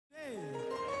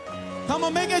Come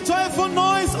on, make a joyful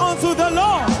noise unto the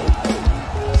Lord.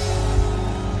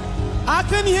 I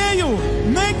can hear you.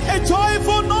 Make a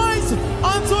joyful noise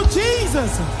unto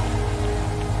Jesus.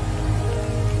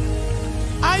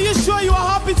 Are you sure you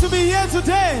are happy to be here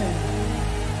today?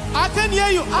 I can hear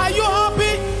you. Are you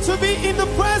happy to be in the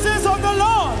presence of the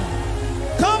Lord?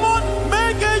 Come on,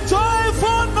 make a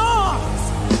joyful noise.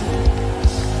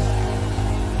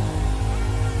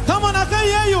 Come on, I can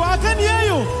hear you. I can hear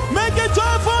you. Make a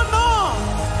joyful noise.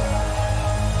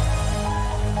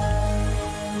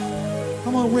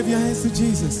 Come on, wave your hands to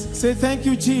Jesus. Say, thank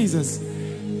you, Jesus.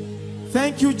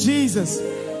 Thank you, Jesus,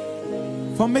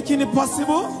 for making it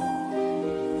possible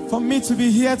for me to be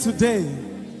here today.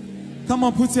 Come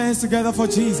on, put your hands together for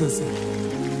Jesus.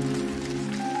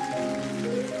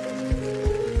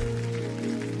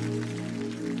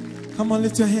 Come on,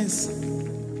 lift your hands.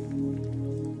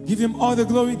 Give him all the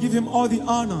glory, give him all the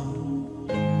honor.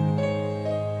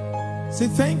 Say,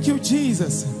 thank you,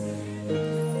 Jesus.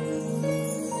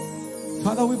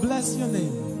 Father, we bless your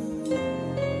name.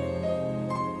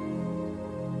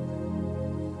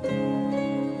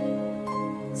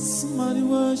 Somebody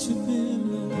worship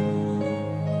him, Lord.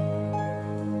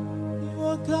 You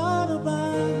are God all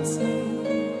by yourself.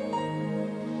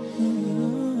 Thank you,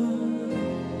 Lord.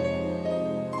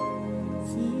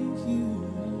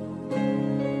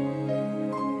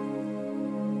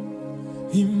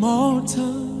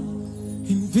 Immortal,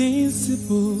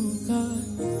 invincible God,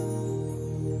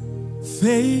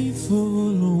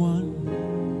 faithful one,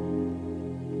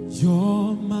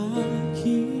 you're my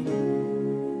King.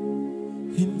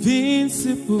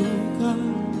 Invincible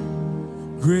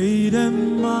God, great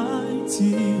and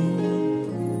mighty one,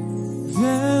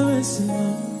 there is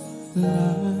none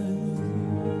like.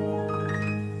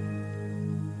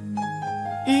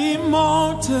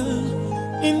 Immortal,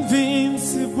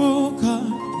 invincible God,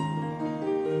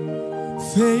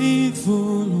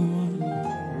 faithful one,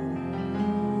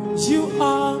 you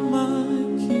are my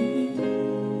King.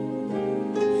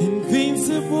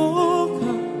 Invincible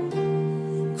God,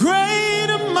 great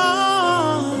and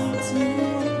mighty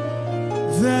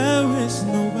one, there is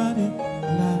nobody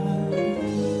like.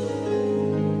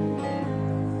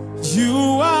 You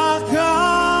are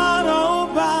God all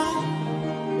by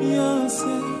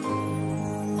yourself.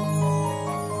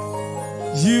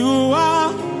 You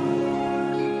are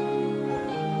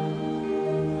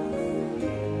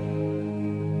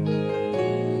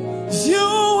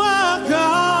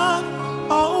God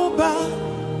all by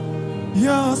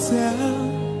yourself.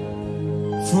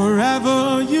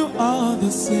 Forever you are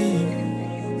the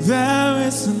same. There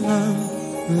is none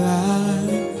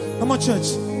like. Come on, church.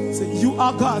 Say, you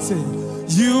are God. Say,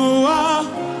 you are.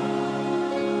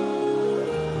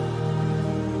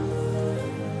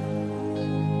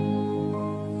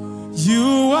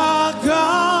 You are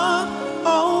God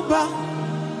all by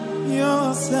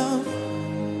yourself.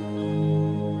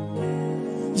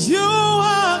 You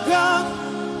are God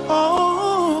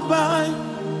all by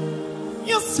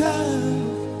yourself.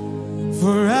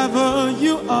 Forever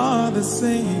you are the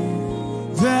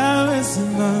same. There is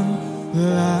none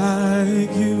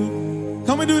like you.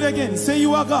 Come and do it again. Say,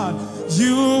 you are God.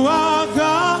 You are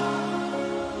God.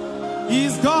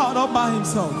 He's God all by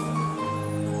himself.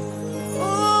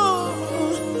 Oh,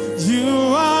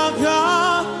 you are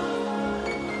God.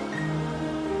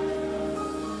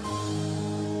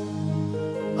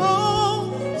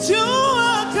 You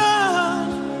are God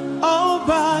all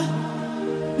by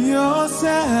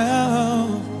yourself.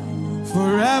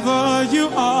 Forever you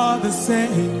are the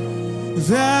same.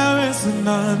 There is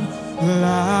none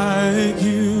like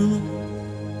you.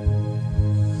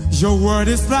 Your word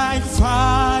is like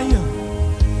fire,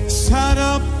 shut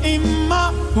up in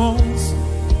my bones.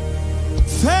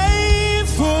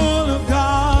 Faithful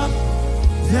God,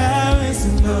 there is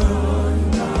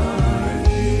none like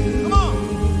you. Come on.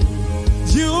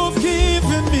 You've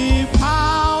given me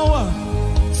power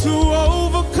to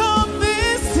overcome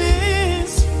these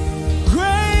things.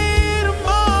 Great and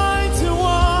mighty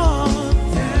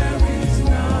one, there is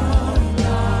none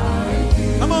like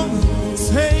you. Come on,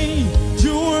 say,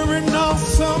 you are an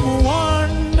awesome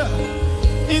wonder,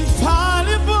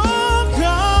 infallible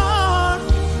God.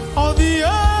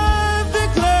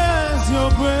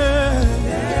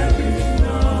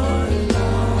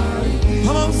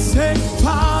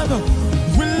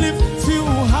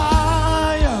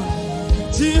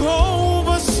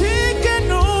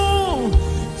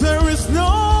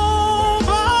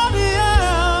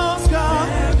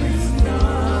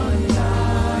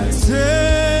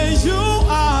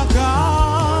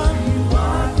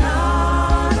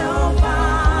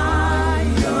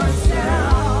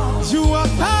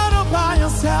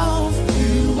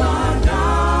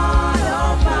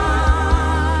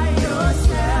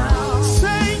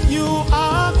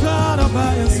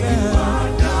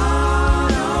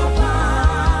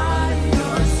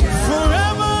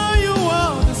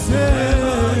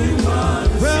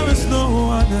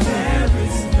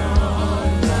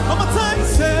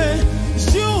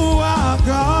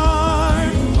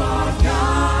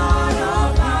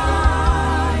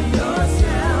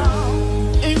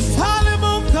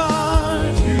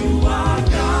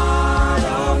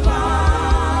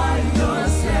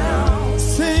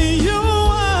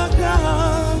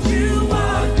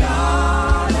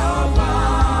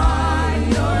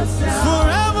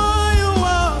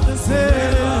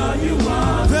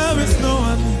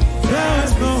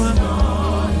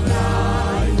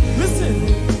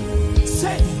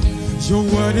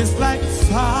 It's like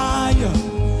fire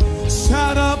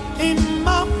shut up in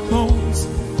my bones.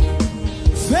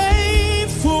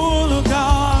 Faithful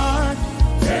God,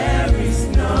 there is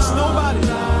nobody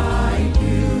like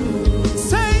you.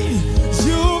 Say,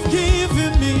 you've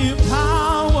given me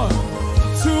power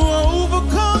to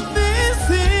overcome these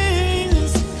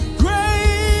things.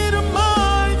 Great and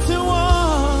mighty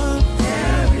one,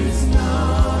 there is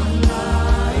none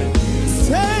like you.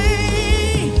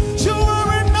 say, you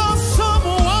are an awesome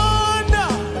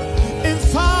wonder,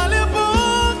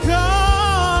 infallible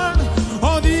God.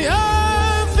 All the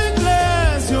earth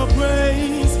declares your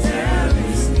praise. There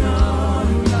is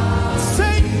none like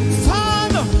Say,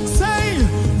 Father, say,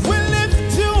 we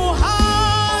lift you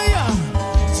higher.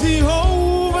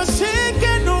 Jehovah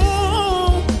Shekenu,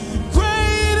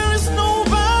 greater is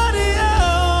nobody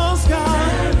else,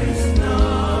 God. there is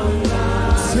none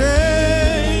like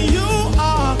Say, you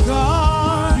are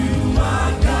God. you.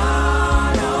 Are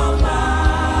God all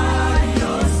by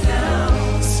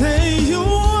yourself. Say, you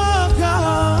are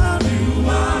God. You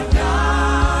are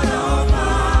God all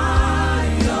by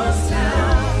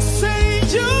yourself. Say,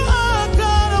 you are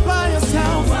God all by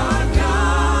yourself. You are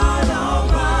God all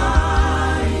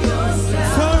by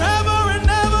yourself. Forever and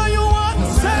ever you are.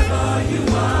 Say, You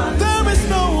are, there is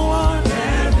no one.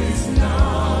 there is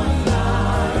none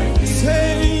like you.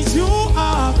 Say, you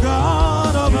are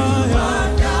God all by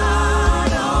yourself.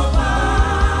 God all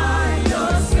by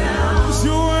yourself.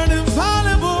 You are an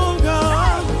infallible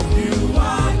God. You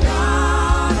are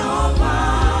God all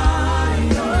by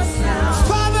yourself.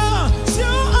 Father,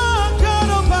 you are God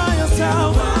all by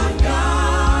yourself.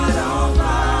 God all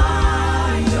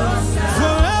by yourself.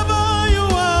 Forever you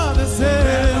are the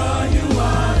same. You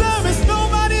are, There is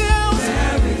nobody else.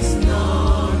 there is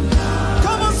none like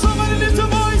Come on, somebody lift your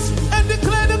voice and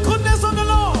declare the goodness of the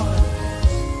Lord.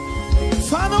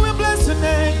 Father, we bless your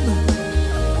name.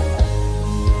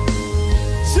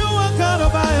 You are God all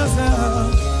by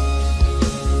yourself.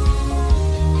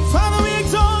 Father, we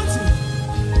exalt you.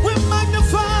 We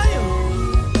magnify you.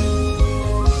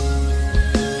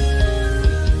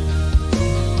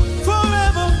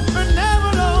 Forever and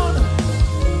ever, Lord.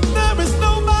 There is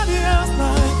nobody else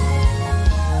like.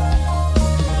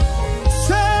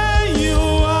 Say you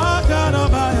are God all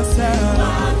by yourself.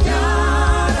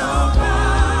 God all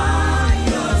by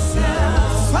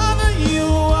yourself. Father, you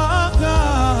are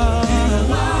God.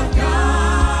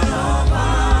 God all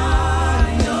by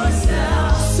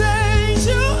yourself. Say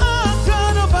you are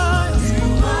God all by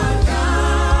yourself.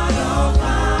 God all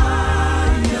by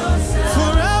yourself.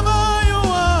 Forever you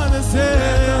are the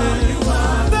same.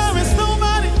 There is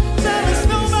nobody, there is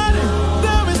nobody,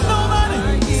 there is nobody.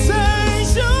 Say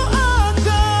you are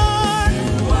God.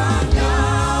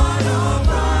 God all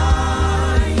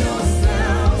by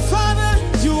yourself. Father,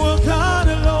 you are God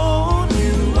alone.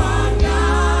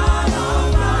 God all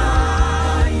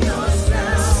by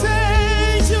yourself.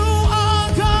 Say you are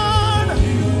God.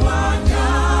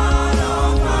 God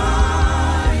all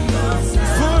by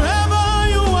yourself. Forever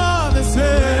you are the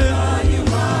same.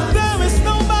 There is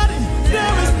nobody,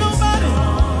 there is nobody.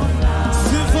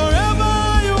 See, forever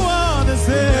you are the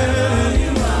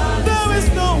same. There is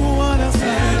no one else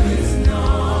like you.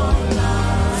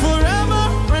 Forever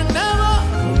and ever.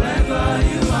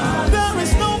 There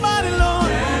is nobody,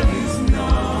 Lord.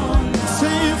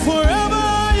 Say forever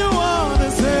you are the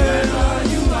same.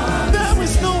 There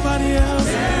is nobody else.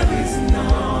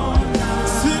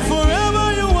 See, forever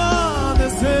you are the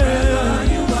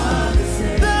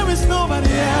same. There is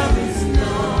nobody else.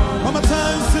 One more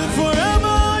time, say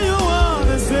forever you are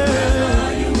the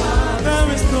same. There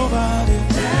is nobody.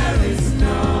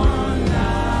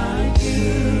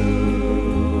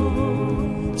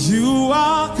 You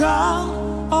are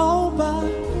God all by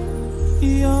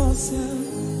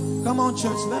yourself. Come on,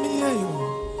 church, let me hear you.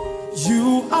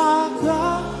 You are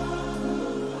God.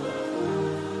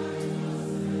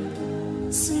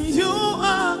 See, you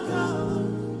are God.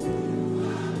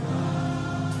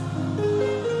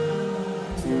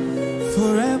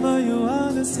 Forever you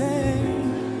are the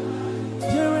same.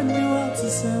 You're a new what to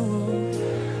say.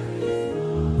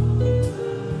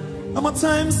 One more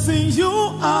time, sing, you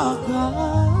are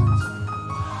God.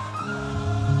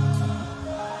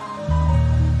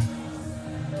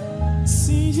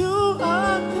 See, you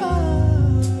are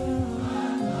God.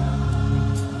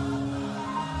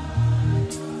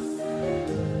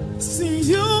 See,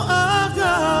 you are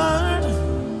God.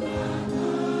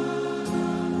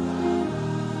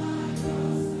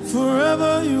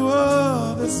 Forever you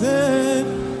are the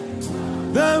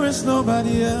same. There is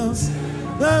nobody else.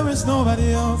 There is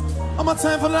nobody else. One more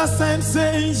time for the last time,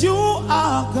 say you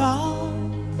are God.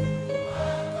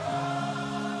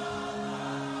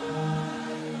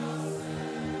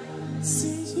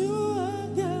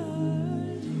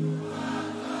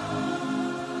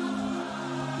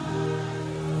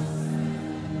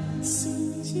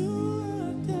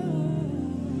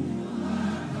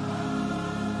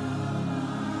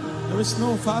 is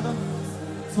no Father.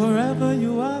 Forever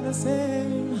you are the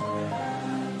same.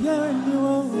 Yeah, and you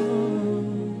are.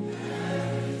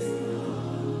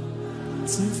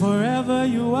 Sing forever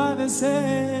you are the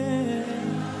same.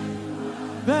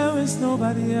 There is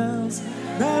nobody else.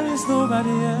 There is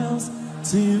nobody else.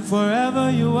 Sing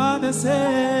forever you are the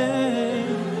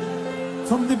same.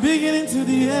 From the beginning to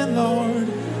the end, Lord.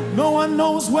 No one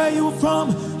knows where you're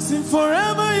from. Sing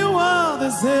forever you are the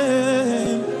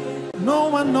same. No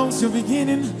one knows your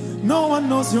beginning. No one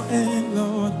knows your end,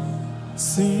 Lord.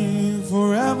 Sing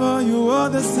forever you are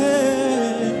the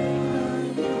same.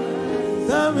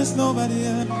 There is nobody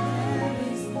else.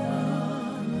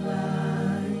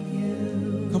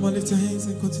 Come on, lift your hands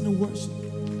and continue worship.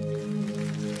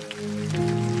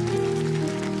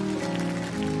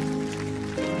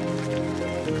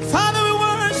 Father, we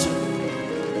worship.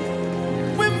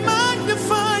 We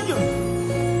magnify you.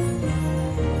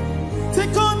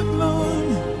 Take all the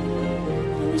glory.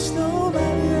 There is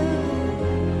nobody else.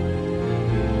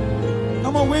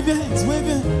 Come on, wave your hands, wave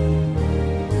your hands.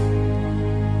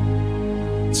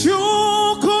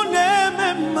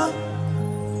 Chukunemema,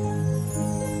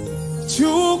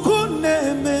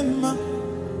 Chukunemema,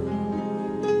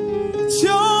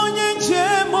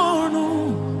 Chonyechemonu,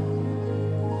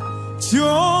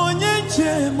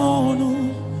 Chonyechemonu,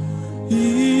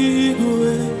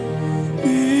 Igwe,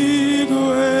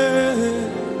 Igwe,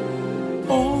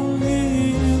 only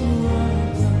you are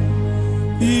God.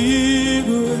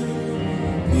 Igwe,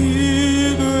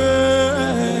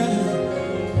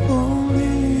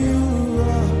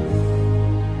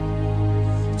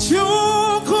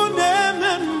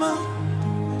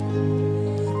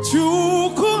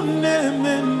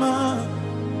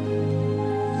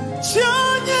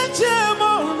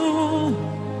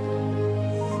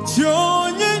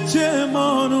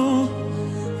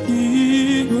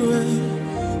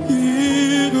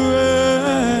 Igwe.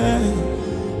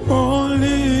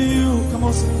 Only you. Come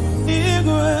on, sing.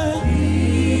 Igwe.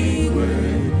 Igwe.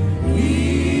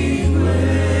 Igwe.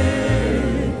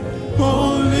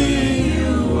 Only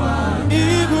you are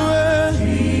Igwe.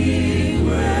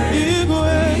 Igwe.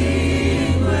 Igwe.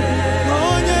 Igwe.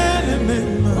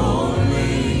 Only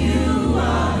you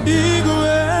are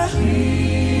Igwe.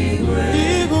 Igwe.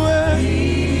 Igwe.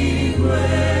 Igwe.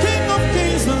 King of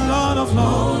kings and Lord of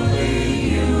lords. Only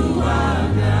you are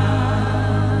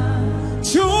God.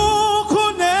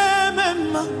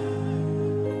 Chukunemema.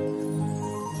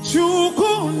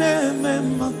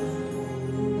 Chukunemema.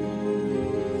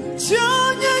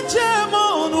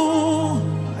 Chonyechemonu.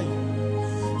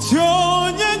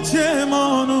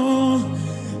 Chonyechemonu.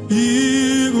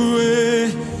 Igwe.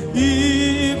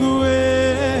 Igwe.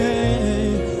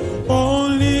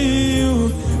 Only you.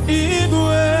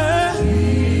 Igwe.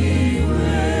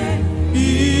 Igwe.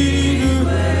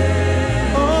 Igwe.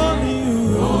 Only you.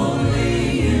 Only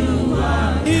you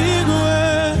are Igwe.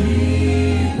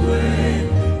 Igwe.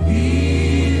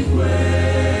 Igwe.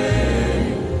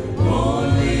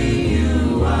 Only you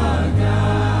are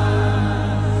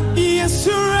God. Yes,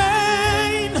 you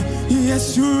reign.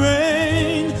 Yes, you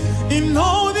reign in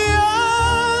all the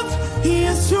earth.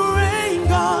 Yes, you reign,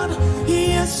 God.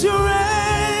 Yes, you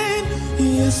reign.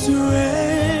 Yes, you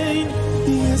reign.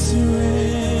 Yes, you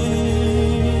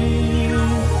reign.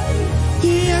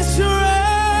 Yes, you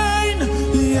reign.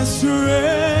 Yes, you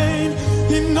reign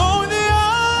in all the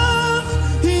earth.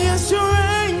 Yes, you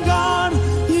reign, God.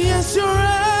 Yes, you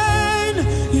reign.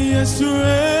 Yes, you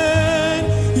reign.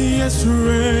 Yes, you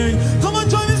reign. Come on,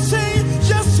 join me, sing.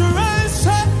 Yes, you reign.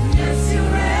 Say, Yes, you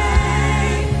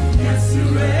reign. Yes, you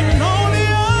reign. in all the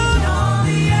earth. On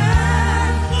the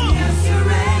earth. Yes, you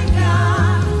reign,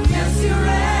 God. Yes, you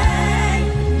reign.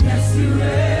 Yes, you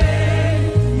reign.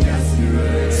 Yes, you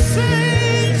reign.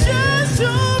 Sing, yes,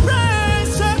 you reign.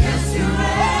 Say, Yes, you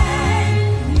reign.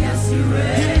 Yes, you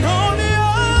reign. in all the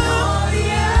earth. On the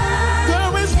earth.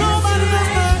 There is nobody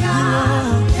else like you,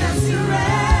 Lord. Yes, you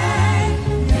reign.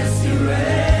 Yes, you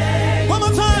reign. One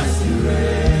more time. Yes, you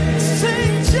reign.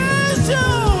 Sing, yes, you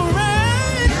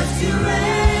reign. Yes, you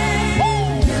reign.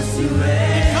 Yes, you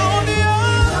reign. In all the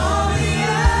earth. On the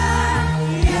earth.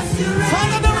 Yes, you reign.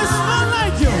 Father, there is none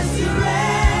like you. Yes, you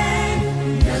reign.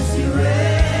 Yes, you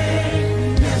reign.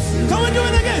 Yes, you Come and do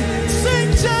it again. Sing,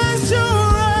 yes, you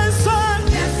reign. Say,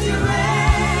 Yes, you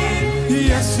reign.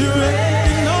 yes, you reign.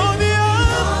 In all the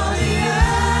earth. On the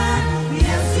earth.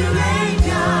 Yes, you reign,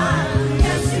 God.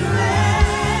 Yes, you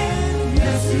reign.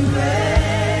 Yes, you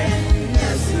reign.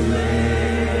 Yes, you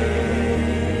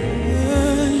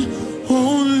reign.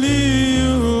 Only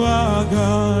you are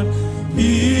God.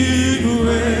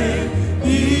 Igwe,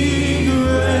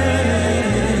 Igwe.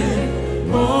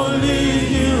 Only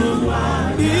you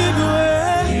are Igwe.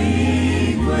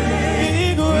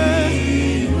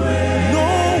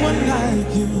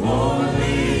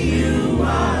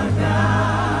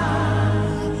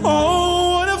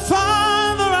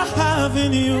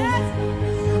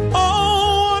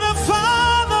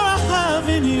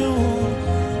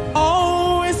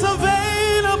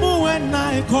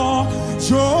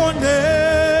 your name.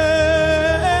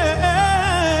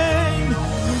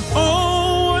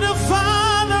 Oh, what a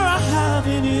Father I have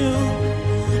in you.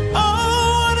 Oh,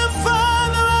 what a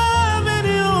Father I have in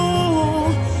you.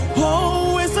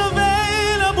 Oh, it's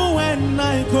available when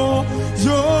I call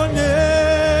your name.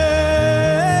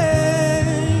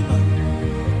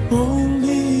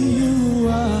 Only you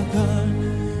are God.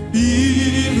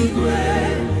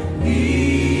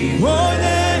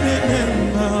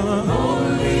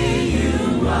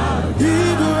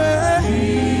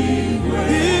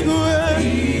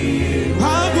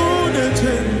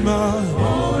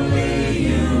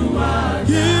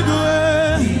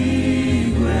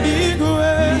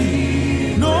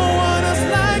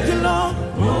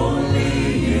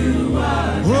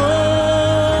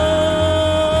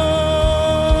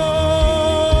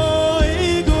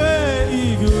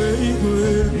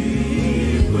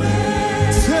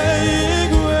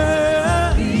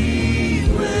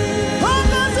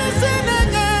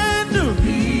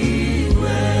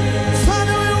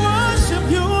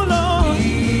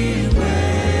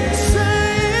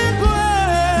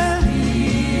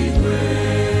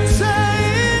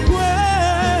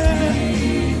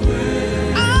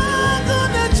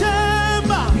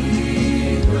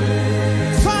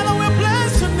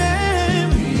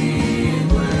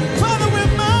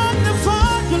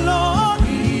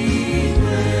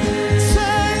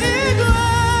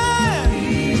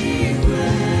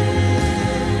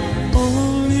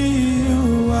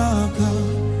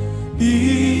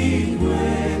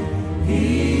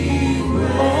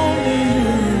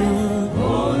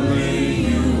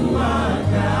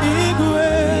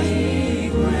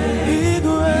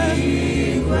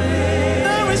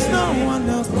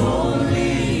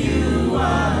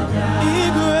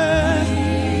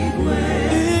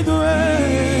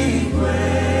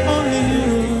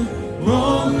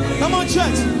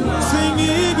 Church, sing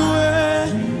Igwe,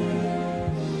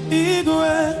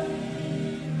 Igwe,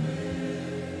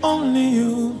 only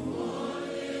you,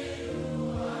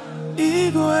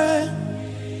 Igwe,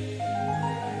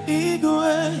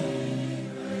 Igwe,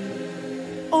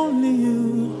 only you,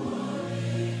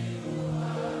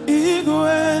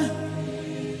 Igwe,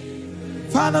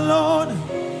 Father Lord,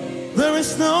 there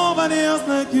is nobody else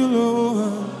like you,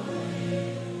 Lord,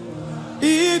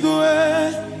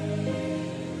 Igwe.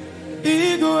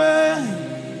 Igwe,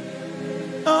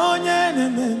 oh yeah,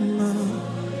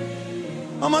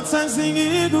 one more time sing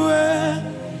Igwe,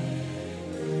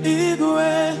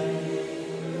 Igwe,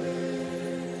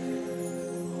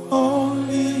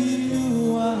 only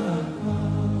you are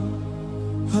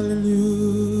God.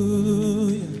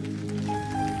 Hallelujah.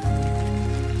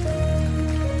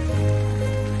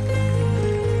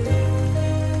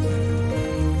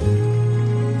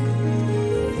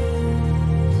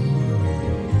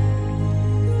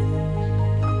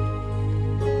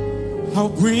 I'll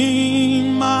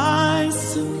bring my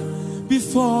sin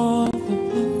before the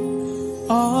throne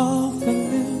of the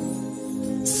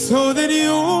Lamb, so that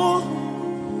you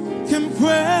can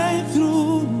pray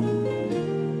through me.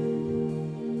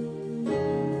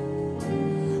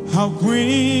 I'll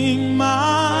bring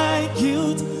my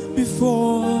guilt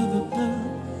before the blood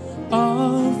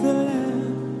of the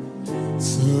Lamb,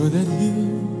 so that you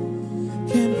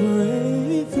can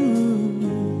pray through me.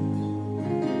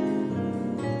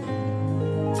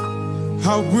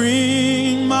 I'll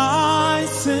bring my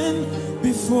sin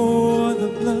before the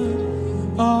blood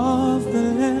of the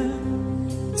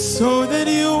Lamb, so that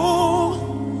you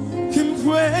can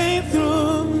pray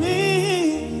through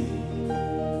me.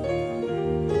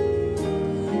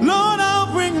 Lord,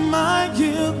 I'll bring my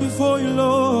guilt before you,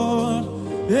 Lord.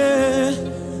 Yeah.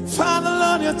 Father,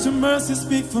 Lord, let your mercy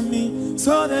speak for me,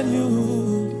 so that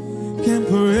you can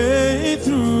pray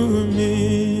through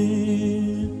me.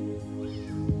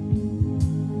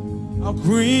 I'll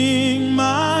bring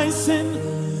my sin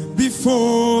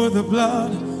before the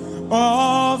blood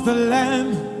of the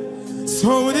Lamb,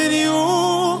 so that you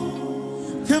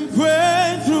can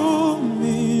pray through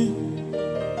me.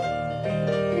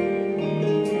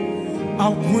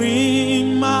 I'll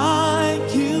bring my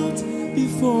guilt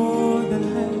before the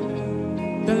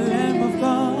Lamb of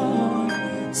God,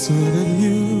 so that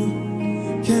you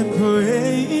can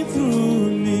pray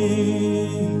through me.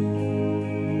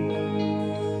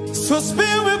 So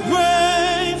Spirit,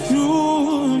 pray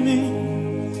through me.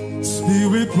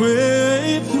 Spirit,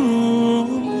 pray through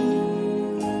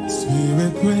me.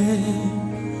 Spirit, pray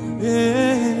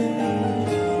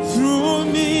through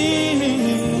me.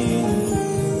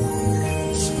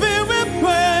 Spirit,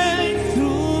 pray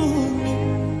through me.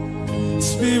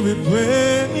 Spirit,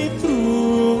 pray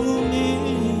through me.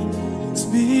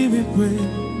 Spirit, pray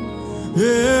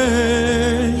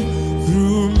through me.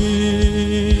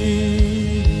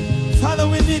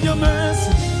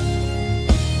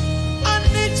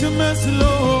 mercy,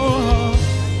 Lord.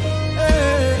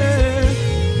 Hey,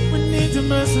 we need your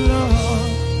mercy, Lord.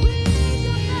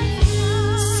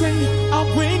 Say,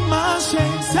 I'll bring my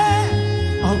shame.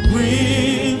 Say, I'll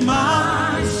bring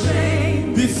my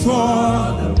shame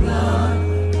before the blood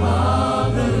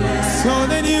of the Lamb, so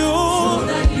that you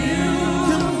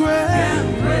can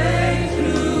pray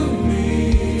through me.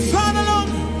 Father, Lord,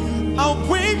 I'll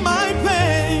bring my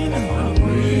pain. I'll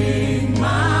bring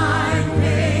my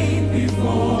pain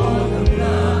before the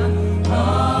blood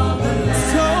of the Lamb,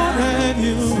 so that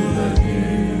you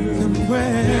can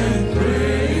pray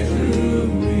through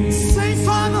me. Say,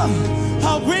 Father,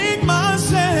 I'll bring my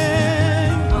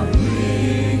shame. I'll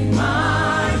bring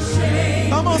my shame.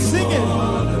 Come on, sing it.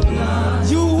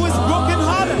 You who is broken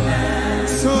hearted,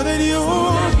 so that you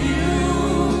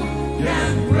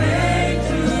can break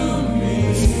through me.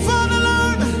 Father,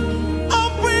 Lord,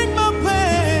 I'll bring my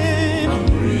pain. I'll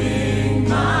bring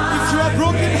my if you are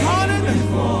broken hearted,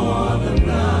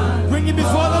 bring it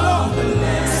before the Lord,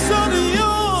 so that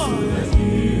you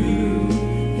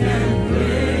can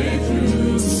break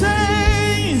through.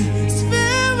 Say,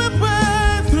 Spirit,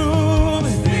 break through me.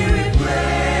 Spirit,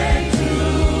 break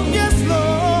through. Yes,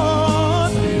 Lord.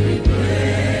 Spirit,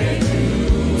 break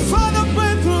through. Father,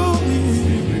 break through me.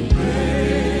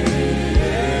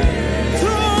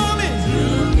 Through me.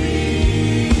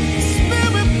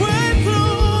 Spirit, break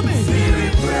through me.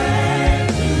 Spirit, break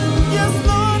through. Yes,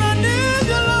 Lord, I need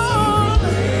you, Lord.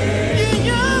 Yeah,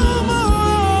 yeah, more.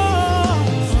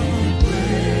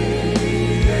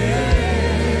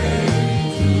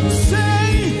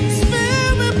 Say,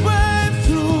 Spirit, break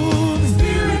through me.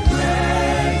 Spirit,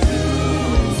 break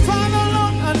through. Father,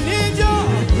 Lord, I need you.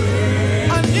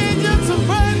 I need you to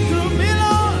break through me,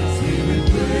 Lord. Spirit,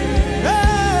 break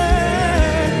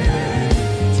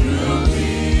through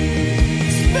me.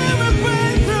 Spirit,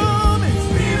 break through me.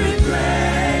 Spirit,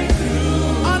 break through.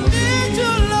 I need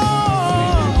you,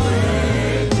 Lord.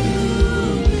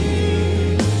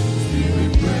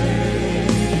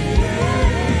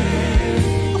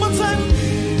 One more time.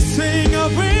 Sing, I'll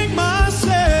bring my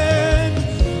shame.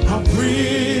 I'll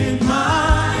bring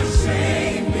my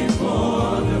shame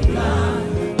before the blood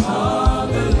of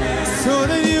the Lamb, so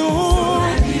that you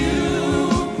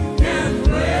can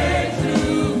break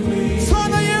through me.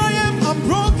 Father, here I am. I'm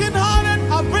broken hearted.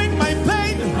 I'll bring my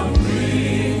pain. I'll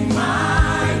bring my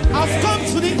pain. I've come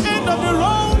to the end of the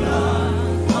road.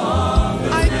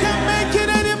 I can't make it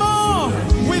anymore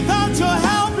without your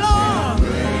help, Lord.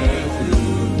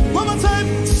 One more time,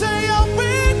 say, I'll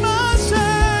bring my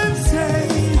shame.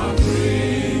 Say, I'll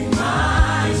bring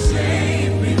my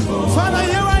shame before. Father,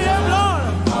 here I am, Lord.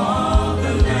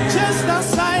 Just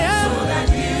as I am, so that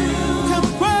you can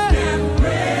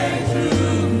pray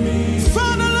through me.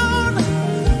 Father, Lord,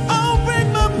 I'll bring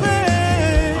my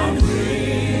pain. I'll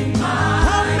bring my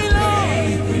help me, Lord.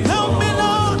 Help me,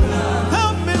 Lord.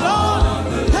 Help me, Lord.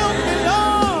 Help me,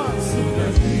 Lord. So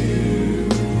that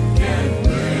you can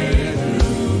pray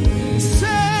through me.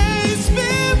 Say,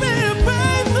 Spirit,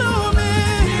 pray through me.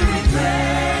 Spirit,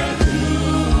 pray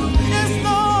through me. Yes,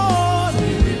 Lord.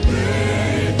 Spirit,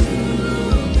 pray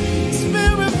through me.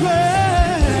 Spirit, pray.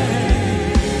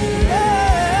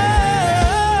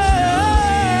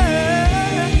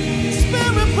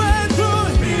 Spirit, pray through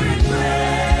me. Spirit,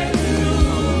 pray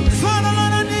through me. Father,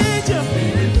 Lord, I need you.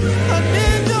 I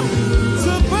need you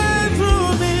to pray through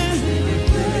me.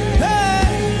 Hey,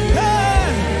 hey.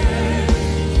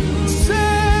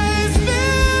 Say,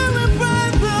 Spirit, pray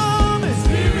through me.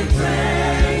 Spirit,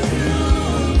 pray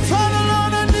through me. Father,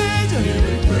 Lord, I need you.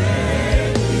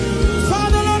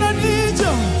 Father, Lord, I need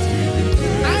you.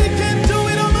 I can't do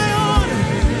it on my own.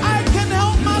 I can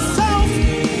help myself.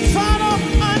 Father,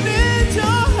 I need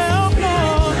your help,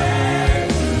 Lord.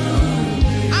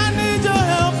 I need your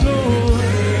help, Lord.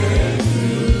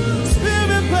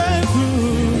 Spirit, pray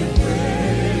through.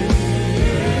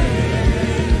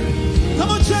 Come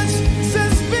on, church. Say,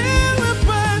 Spirit,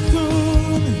 pray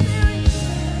through me.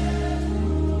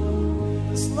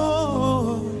 Yes,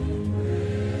 Lord.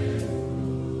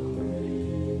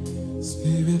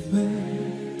 Spirit, pray.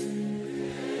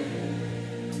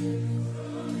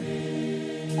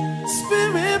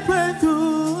 Spirit, pray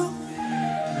through.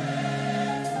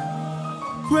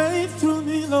 Pray through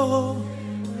me, Lord.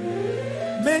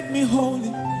 Make me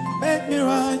holy. Make me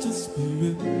righteous,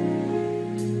 Spirit.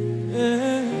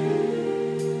 Yeah.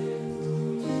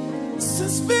 So,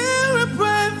 Spirit,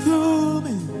 pray through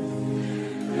me.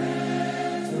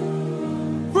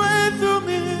 Pray through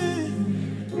me.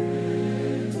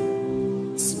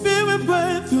 Spirit,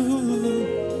 pray through.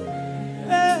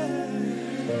 Yeah.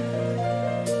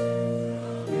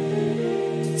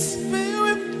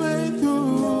 Spirit, pray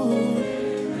through.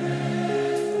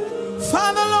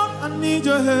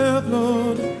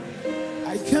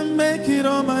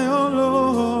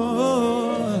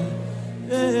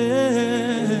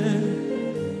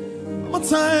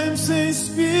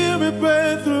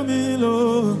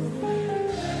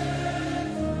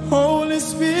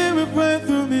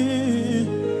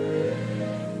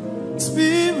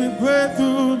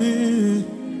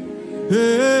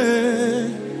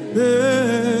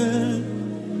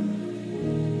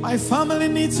 My family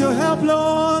needs your help,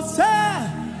 Lord. Say,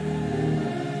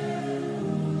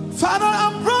 Father,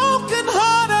 I'm broken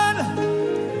hearted.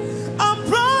 I'm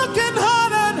broken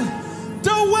hearted.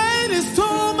 The weight is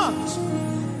too much.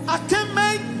 I can't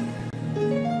make.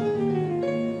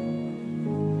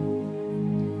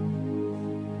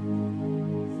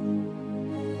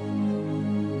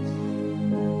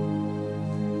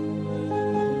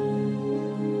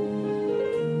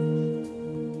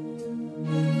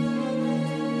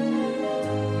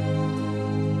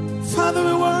 Father,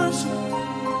 we worship.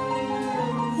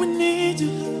 We need you.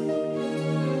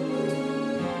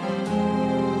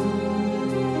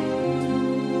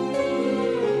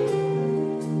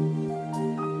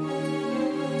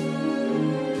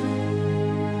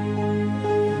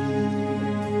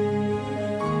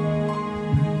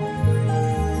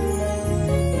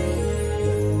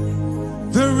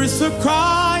 There is a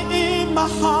cry in my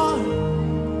heart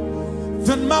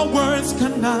that my words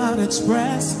cannot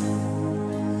express.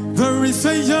 There is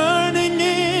a yearning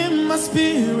in my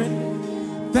spirit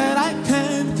that I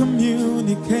can't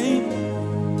communicate.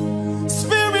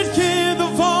 Spirit, hear the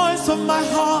voice of my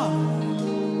heart.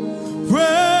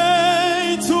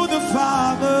 Pray to the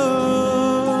Father.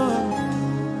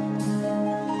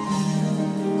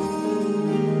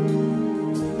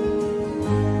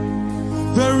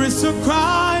 There is a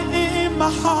cry in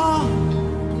my heart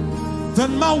that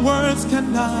my words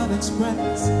cannot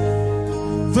express.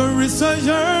 There is a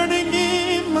yearning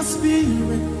in my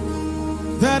spirit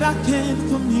that I can't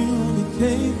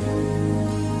communicate.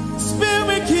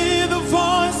 Spirit, hear the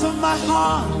voice of my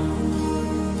heart.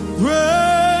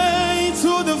 Pray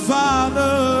to the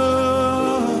Father.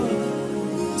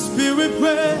 Spirit,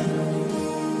 pray.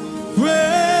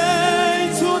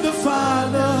 Pray to the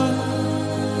Father.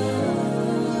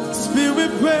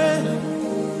 Spirit, pray.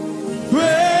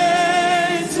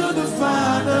 Pray to the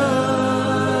Father.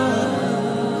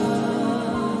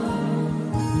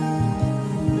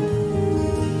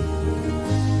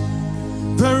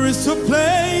 There is a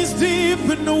place deep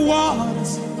in the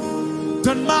waters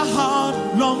that my heart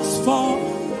longs for.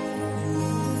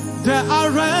 There are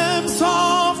realms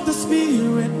of the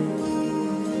Spirit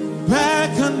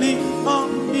beckoning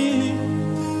on me.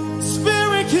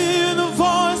 Spirit, hear the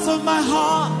voice of my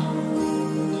heart.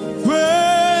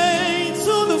 Pray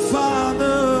to the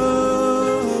Father.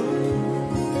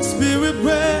 Spirit,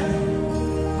 pray.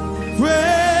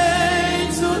 Pray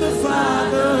to the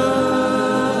Father.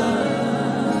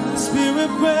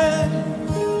 Spirit, pray.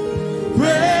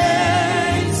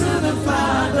 Pray to the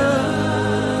Father.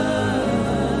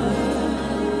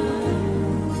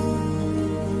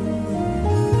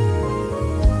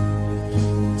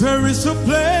 There is a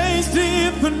place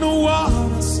deep in the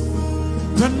waters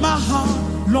that my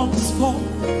heart longs for.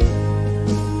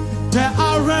 There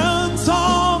are realms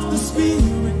of the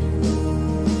Spirit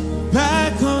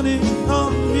beckoning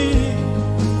on me.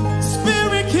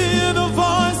 Spirit, hear the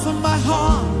voice of my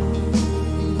heart.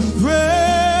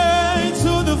 Pray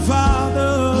to the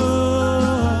Father.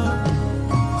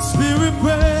 Spirit,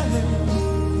 pray.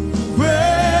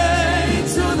 Pray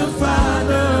to the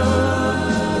Father.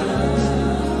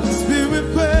 Spirit,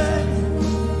 pray.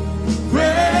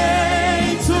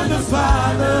 Pray to the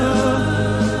Father.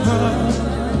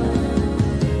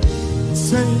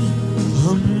 Say,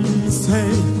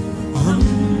 say,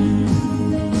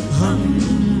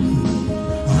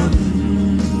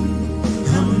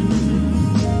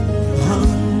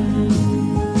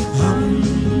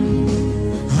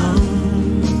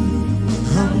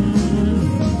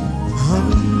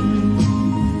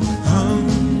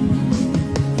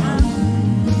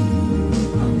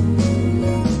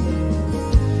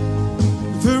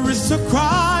 there is a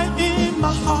cry in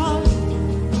my heart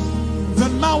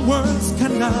that my words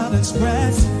cannot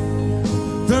express.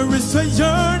 There is a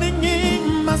yearning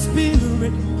in my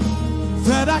spirit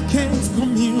that I can't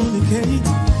communicate.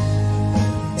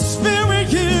 Spirit,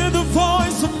 hear the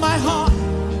voice of my heart.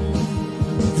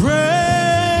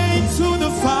 Pray to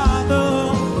the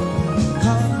Father.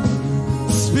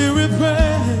 Spirit,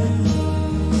 pray.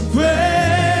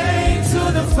 Pray to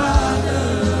the Father.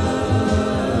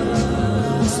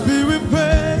 Spirit,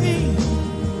 pray.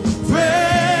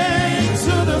 Pray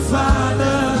to the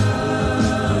Father.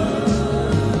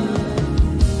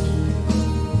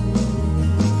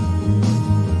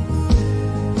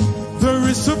 There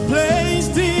is a place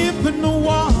deep in the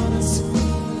waters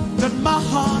that my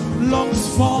heart longs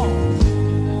for.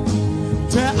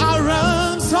 There are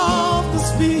realms of the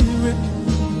Spirit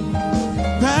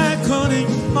beckoning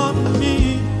on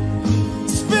me.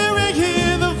 Spirit,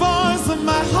 hear the voice of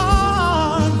my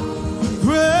heart.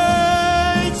 Pray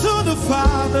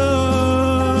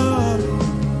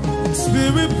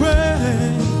Spirit,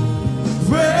 pray,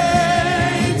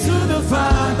 pray to the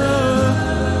Father.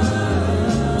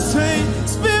 Say,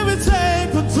 Spirit,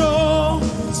 take control.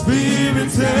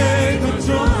 Spirit, take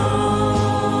control.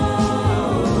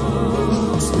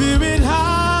 Spirit,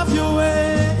 have your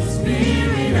way.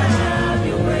 Spirit, have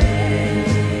your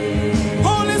way.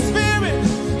 Holy Spirit,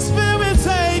 Spirit,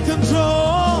 take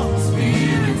control.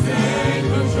 Spirit, take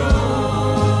control.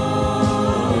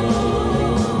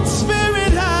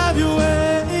 Spirit, have your way.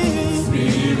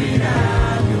 Spirit,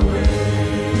 have your way.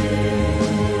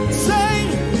 Say,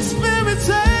 Spirit,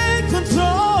 take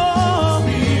control.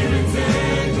 Spirit,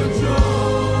 take control.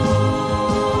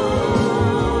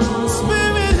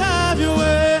 Spirit, have your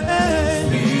way.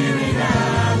 Spirit,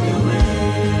 have your way.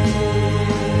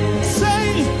 Say,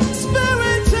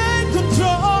 Spirit, take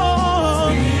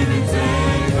control. Spirit,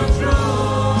 take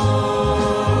control.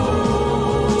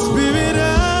 Spirit,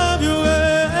 have your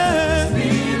way.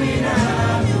 Spirit,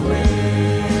 have your way.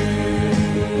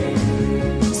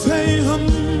 Say,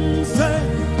 say,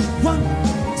 one,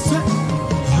 say,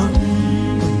 hum,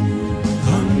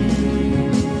 hum,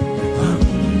 hum,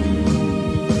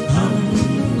 hum,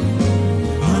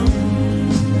 hum,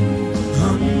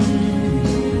 hum,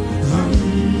 hum,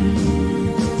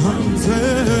 hum, say,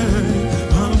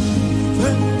 hum,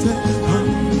 say, hum,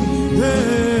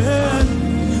 yeah,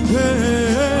 yeah,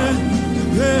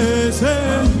 yeah, say,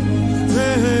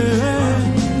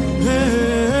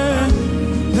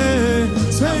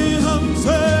 say, hum,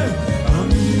 say,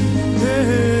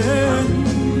 yeah,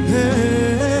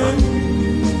 yeah.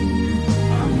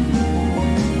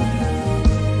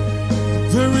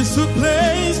 There is a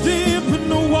place deep in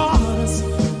the waters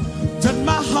that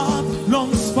my heart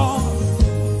longs for.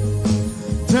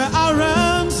 There are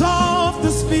realms of the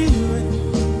Spirit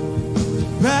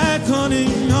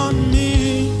beckoning on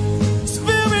me.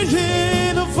 Spirit,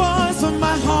 hear the voice of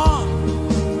my heart.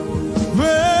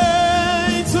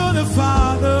 Pray to the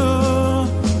Father.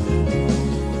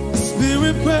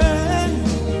 Spirit, pray,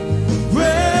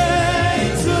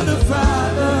 pray to the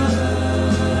Father.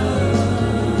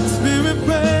 Spirit,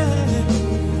 pray,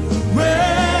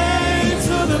 pray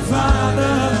to the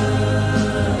Father.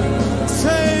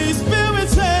 Say, Spirit,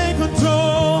 take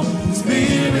control.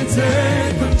 Spirit,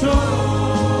 take control.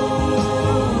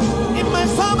 In my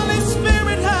family,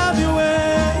 Spirit, have your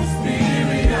way.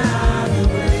 Spirit, have your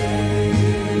way.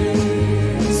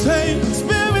 Say,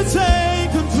 Spirit,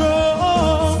 take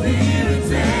control. Spirit,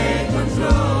 take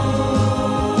control.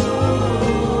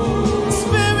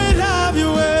 Spirit, have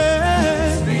your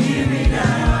way. Spirit,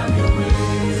 have your way.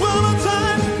 One more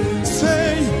time. Say,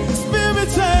 Spirit,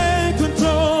 take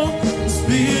control.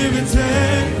 Spirit,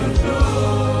 take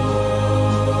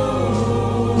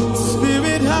control.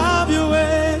 Spirit, have your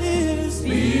way.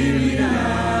 Spirit,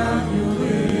 have your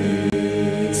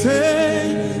way.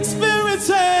 Say, Spirit,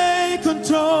 take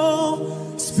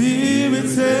control. Spirit,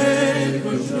 take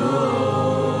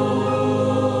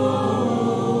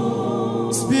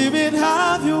control. Spirit,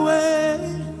 have your way.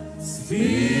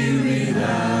 Spirit,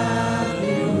 have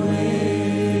your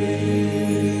way.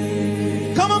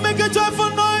 Come on, make a joyful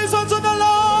noise unto the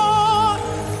Lord.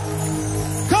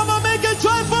 Come on, make a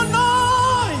joyful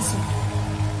noise.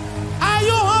 Are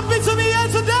you happy to be here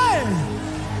today?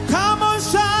 Come on,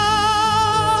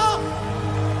 shout.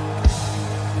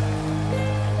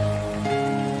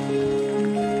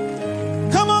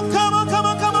 Come on, come on, come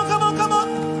on, come on, come on, come on.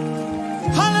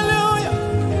 Hallelujah.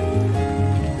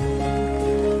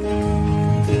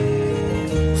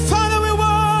 Father, we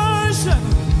worship.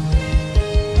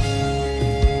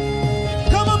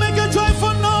 Come on, make a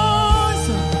joyful noise.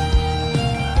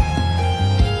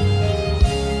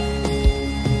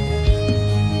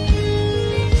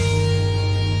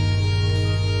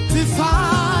 The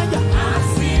fire, I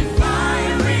see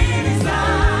fire in his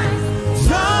eyes,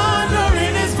 thunder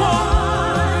in his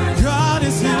voice. God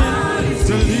is here.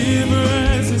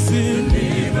 Deliverance is here.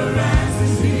 deliverance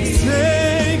is here.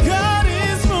 Say, God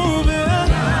is moving.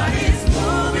 God is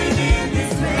moving in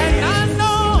this place. And I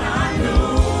know I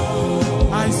know,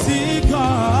 I see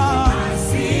God I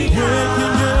see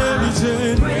breaking God every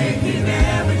chain. breaking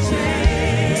every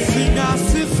chain. Sing, I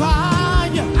see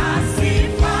fire, I see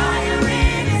fire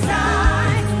in his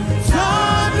eyes,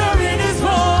 thunder in his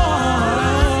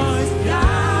voice.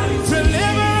 God is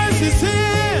Deliverance is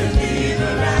here.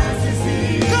 deliverance is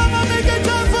here. Come on, make a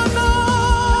joyful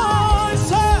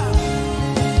noise.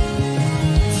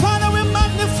 Father, we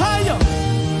magnify you.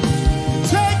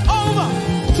 Take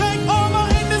over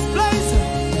in this place.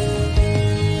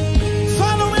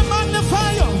 Father, we magnify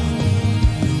you.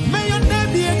 May your name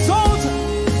be exalted.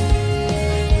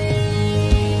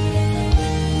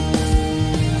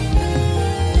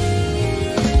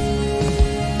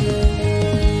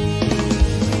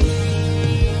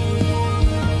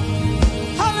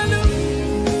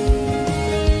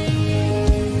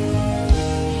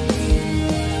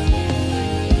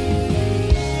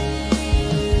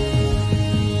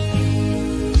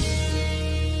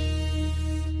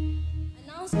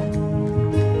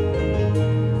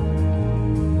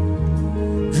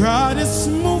 is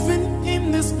moving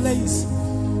in this place.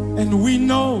 And we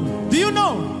know. Do you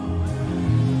know?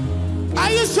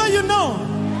 Are you sure you know?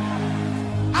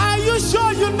 Are you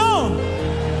sure you know?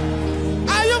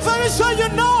 Are you very sure you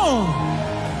know?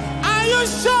 Are you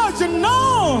sure you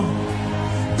know?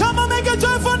 Come on, make a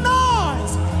joyful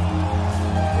noise.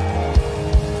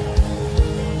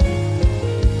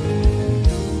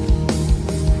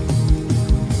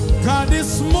 God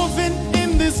is moving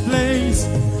in this place,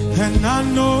 and I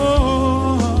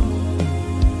know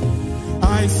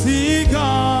I see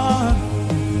God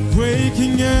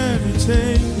breaking every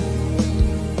chain.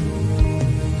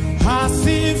 I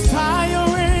see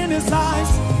fire in his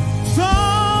eyes,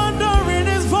 thunder in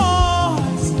his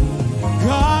voice.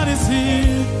 God is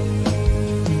here,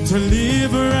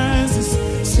 deliverance is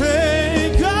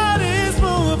say God is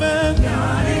moving.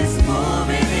 God is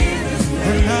moving in this place.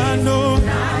 And I know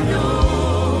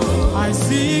I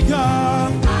see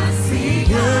God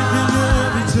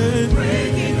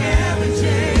breaking every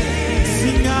chain.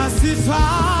 Sing, I see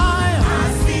fire.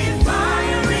 I see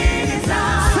fire in his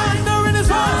eyes. Thunder in his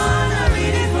voice.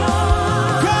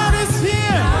 God is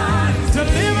here.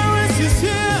 Deliverance is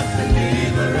here.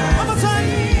 One more time.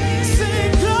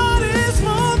 Sing, God is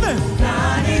moving.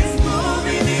 God is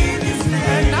moving in this place.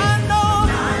 And I know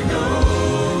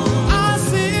I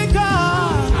see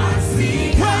God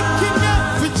breaking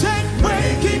every chain.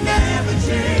 Breaking every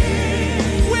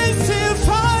chain. We see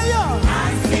fire. I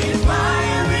see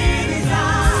fire in his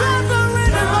eyes. Thunder in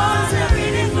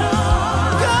his voice.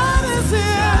 God is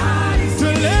here.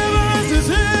 Deliverance is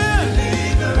here.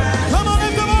 Come on,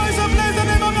 lift the voice and praise the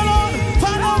name of the Lord.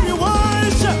 Father, we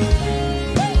worship.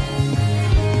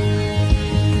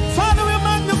 Father, we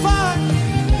magnify.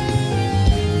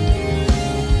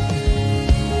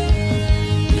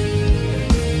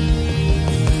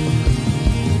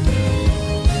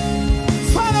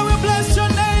 Father, we bless your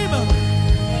name.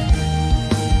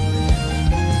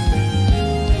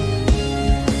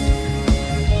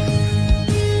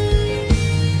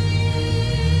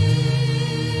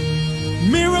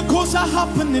 Miracles are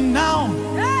happening now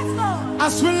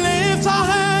as we lift our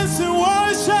hands in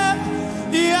worship.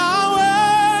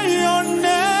 Yahweh, your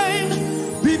name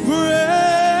be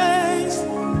praised.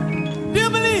 Do you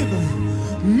believe?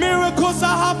 Miracles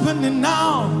are happening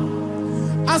now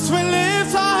as we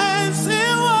lift our hands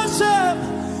in worship.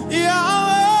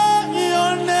 Yahweh,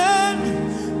 your name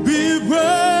be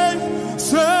praised.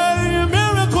 Say,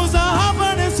 miracles are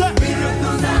happening. Say,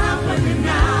 Miracles are happening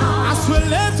now. as we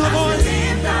lift our voice.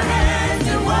 Lift our hands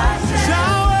and worship.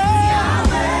 Yahweh,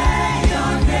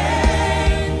 Your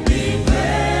name be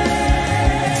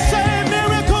praised. say,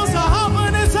 miracles are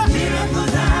happening. Say,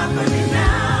 Miracles are happening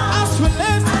now. as we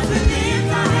lift. Lift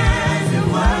our hands and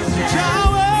worship.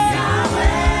 Yahweh,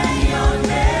 Your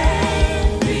name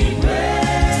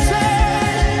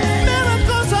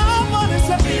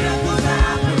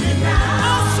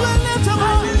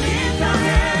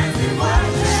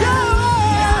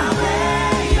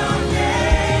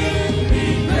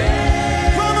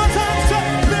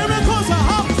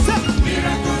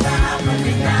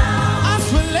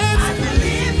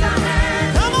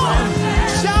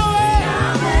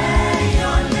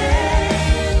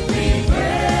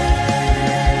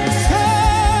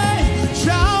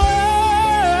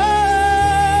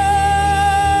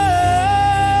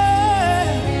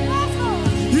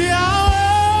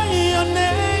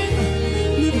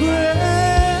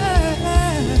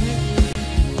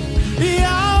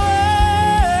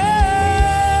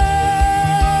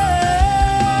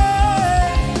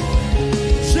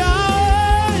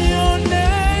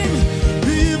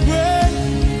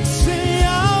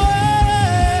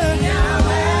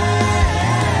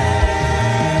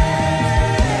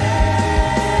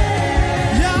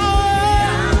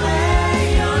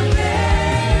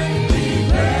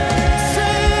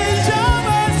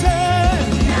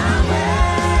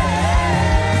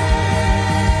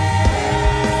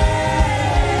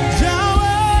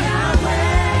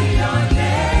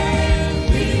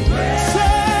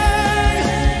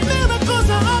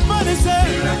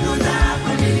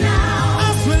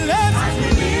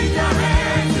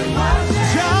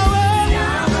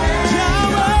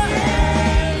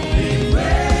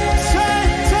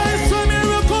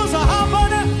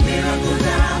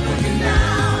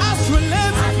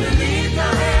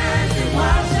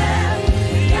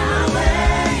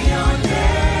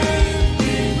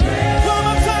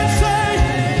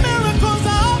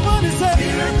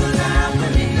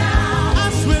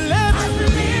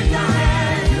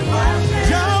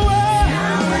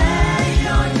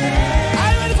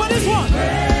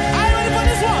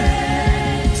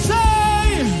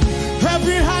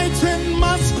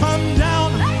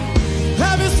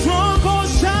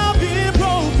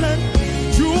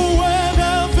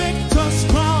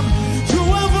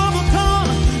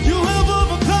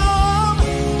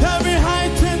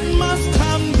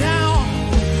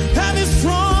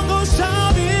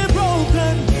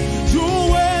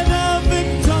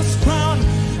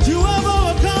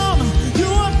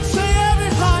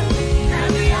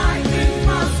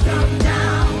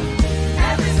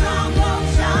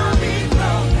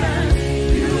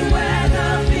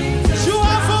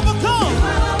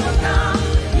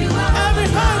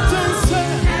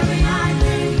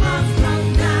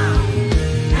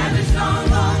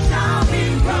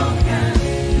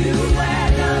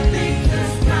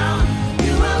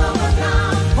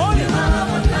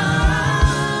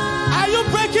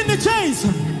chains.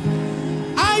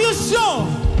 Are you sure?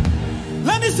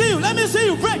 Let me see you. Let me see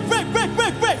you. Break, break, break,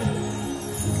 break, break.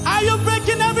 Are you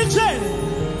breaking every chain?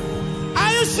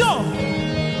 Are you sure?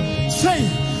 Say,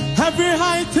 every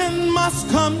high thing must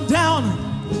come down.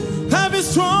 Every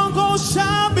stronghold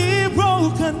shall be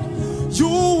broken.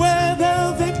 You wear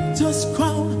the victor's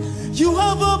crown. You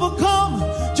have overcome.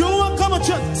 You overcome a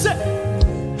church. Say,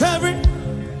 every,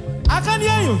 I can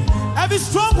hear you. Every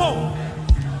stronghold.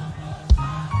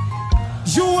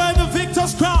 You wear the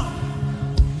victor's crown.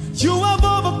 You have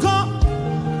overcome.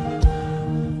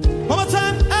 One more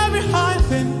time. Every high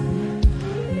thing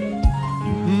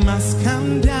must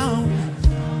come down.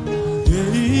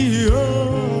 Yeah,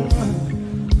 oh.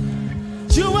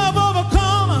 You have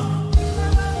overcome.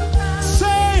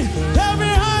 Say,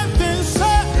 every high thing,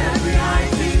 say, Every high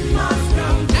thing must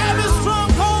come down. every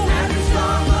stronghold, Every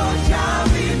stronghold shall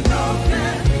be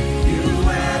broken. You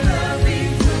wear the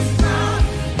victor's crown.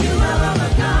 You have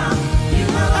overcome. You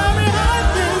have every high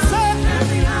thing, say,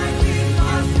 every high thing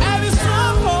must come every down.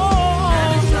 stronghold,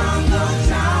 Every stronghold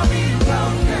shall be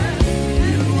broken.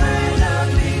 You wear the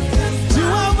victor's you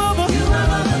crown. have over, You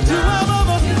have overcome. you have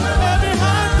over, every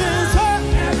high thing, say,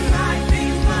 Every high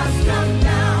thing must come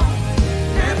down.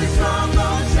 Every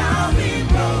stronghold shall be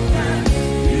broken.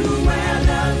 You wear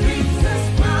the victor's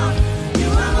crown. You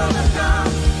have overcome.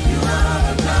 You have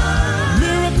overcome.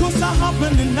 miracles are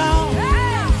happening now.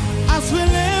 As we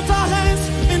lift our hands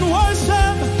in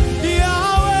worship,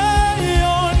 Yahweh,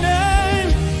 your name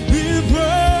be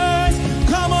praised.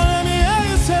 Come on, let me hear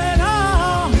you say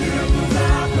now. Miracles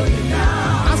are happening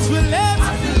now. As we lift,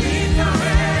 As we lift our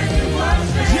hands in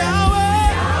worship, Yahweh,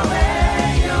 Yahweh,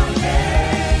 your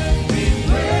name be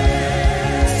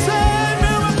praised. say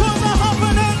miracles are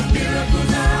happening.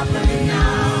 Miracles are happening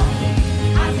now.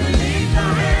 As we lift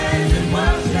our hands in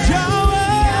worship,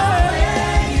 Yahweh,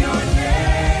 Yahweh, your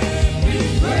name be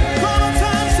praised. one more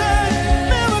time, say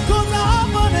miracles are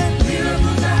happening.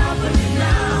 Miracles are happening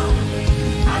now.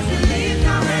 As we lift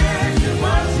our hands in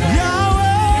worship,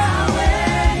 Yahweh,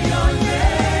 Yahweh, your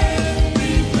name be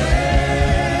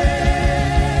praised.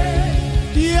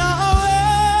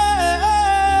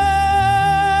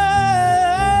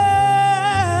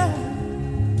 Yahweh,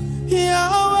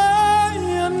 Yahweh,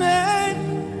 your name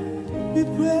be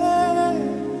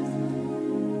praised.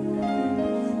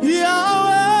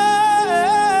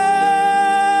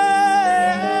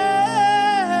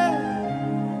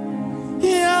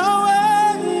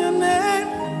 Yahweh, your name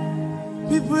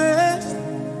be praised.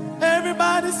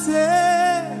 Everybody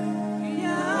say,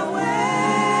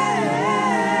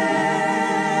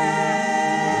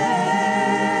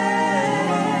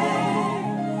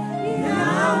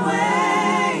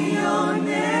 Yahweh, your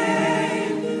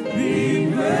name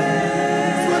be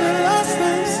praised. for the last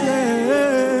time, say,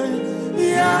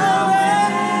 Yahweh,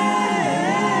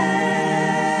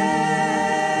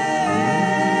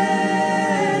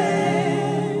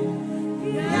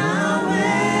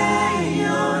 Yahweh,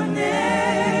 your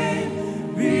name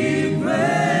be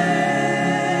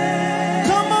praised.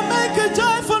 come on, make a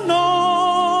joyful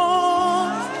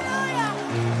noise.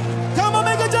 Come on,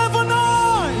 make a joyful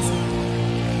noise.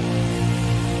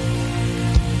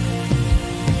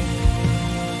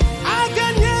 I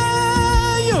can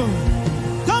hear you.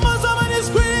 Come on, somebody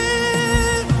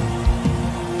scream.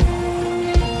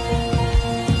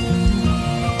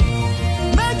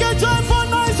 Make a joyful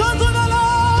noise unto the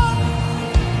Lord.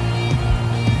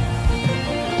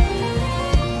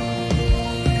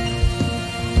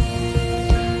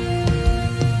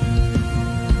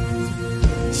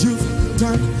 You've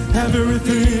done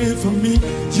everything for me.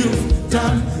 You've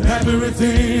done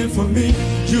everything for me.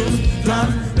 You've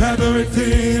done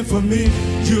everything for me.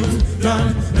 You've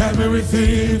done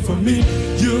everything for me.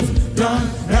 You've done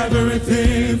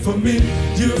everything for me.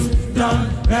 You've done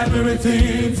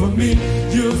everything for me.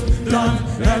 You've done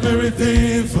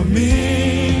everything for me.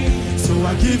 So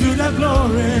I give you the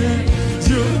glory.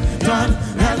 You've done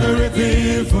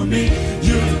everything for me.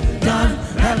 You've done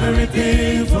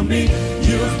everything for me.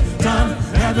 You've done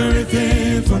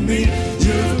everything for me.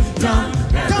 You've done.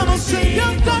 Come on, sing.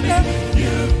 You've done it.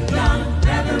 You've done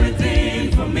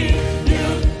everything for me.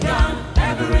 You've done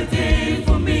everything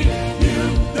for me.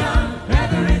 You've done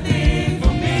everything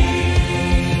for me.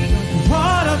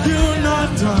 What have you not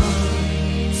done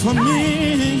for me?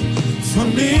 For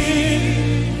me.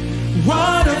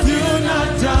 What have you not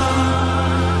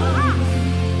done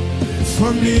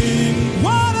for me?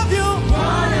 What have you?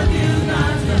 What have you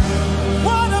not done?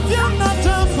 What have you not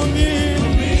done for me?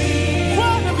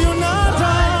 What have you not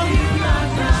done?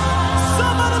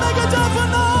 Somebody make a joyful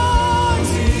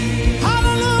noise.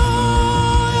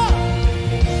 Hallelujah.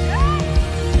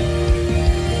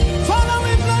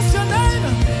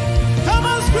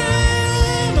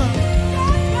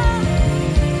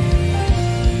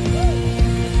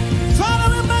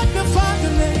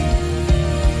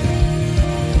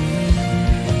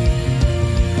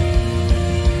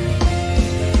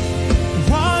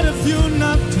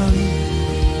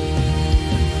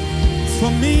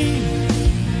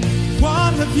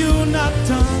 have you not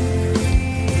done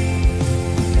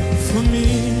for me?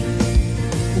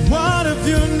 What have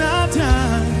you not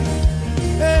done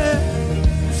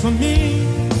for me?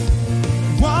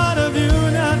 What have you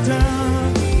not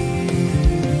done?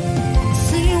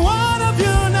 See, what have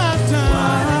you not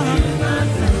done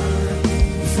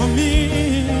for me?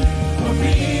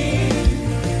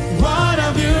 What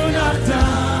have you not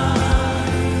done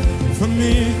for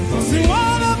me? See,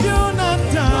 what have you not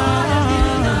done?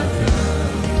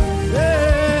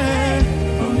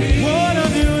 What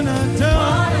have you not done?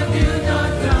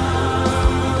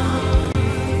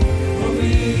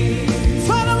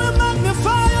 Father, we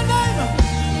magnify your name.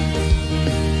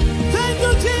 Thank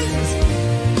you, Jesus.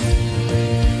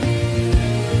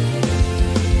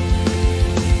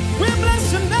 We bless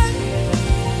your name.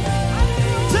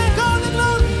 Take all the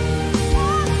glory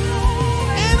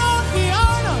and all the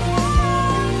honor.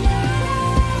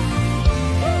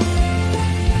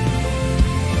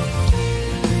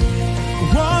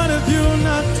 What have you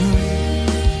not done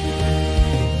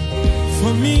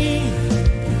for me?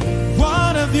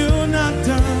 What have you not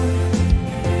done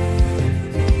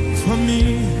for me?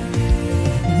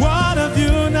 What have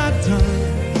you not done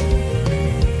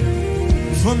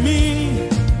for me?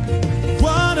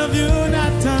 What have you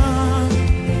not done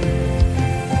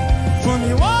for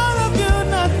me? What have you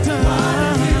not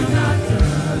done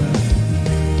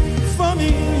for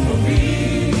me?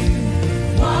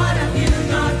 What have you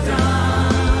not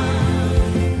done?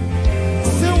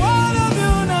 Say, what have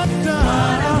you not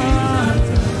done?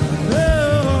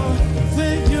 Oh,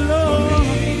 thank you, Lord.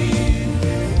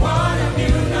 What have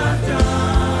you not done?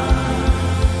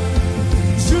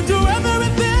 You do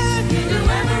everything. You do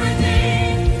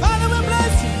everything. Father, we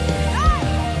bless you.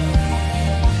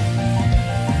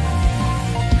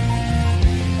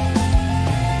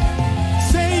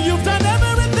 Say, you've done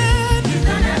everything. You've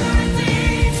done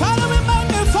everything. Father, we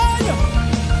magnify you.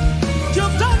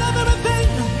 You've done everything.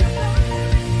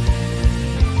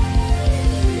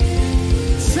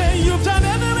 Say, you've done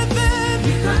everything.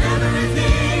 You've done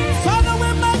everything. Father, we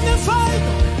magnify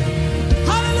you.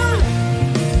 Hallelujah.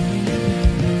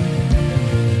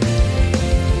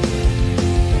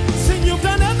 Say, you've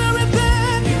done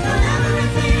everything. You've done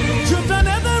everything. You've done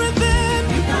everything.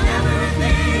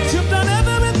 You've done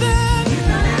everything. You've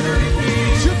done everything.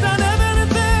 You've done everything. You've done everything.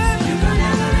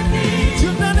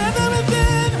 You've done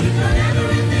everything. You've done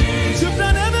everything. You've done everything. You've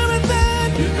done everything. You've done everything.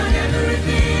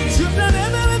 You've done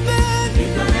everything.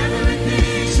 You've done everything.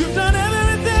 You've done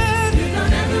everything. You've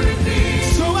done everything.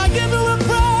 So I give you a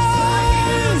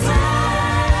praise.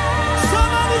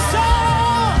 Somebody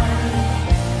shout.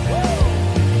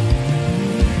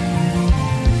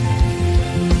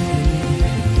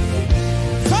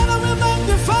 Father, we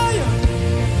magnify you.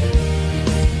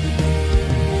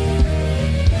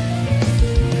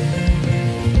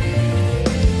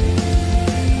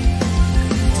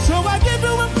 So I give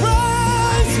you a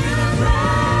praise.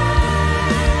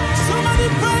 Somebody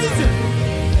praise him.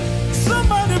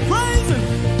 Somebody praise him.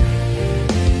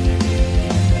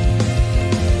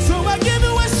 So I give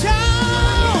you a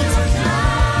shout.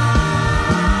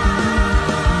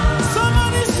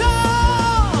 Somebody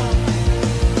shout.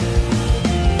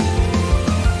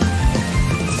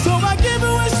 So I give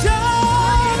you a shout.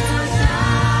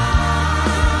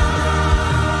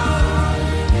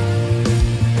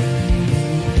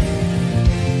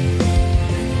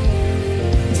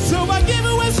 So I give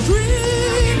you a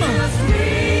scream.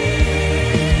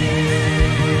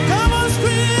 Come on,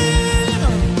 scream.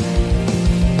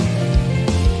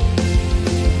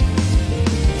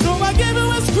 So I give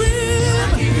you a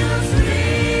scream.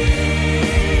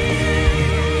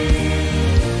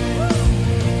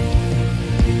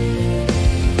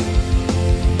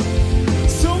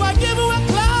 So I give you a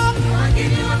clap.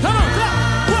 Come on, clap.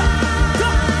 Clap,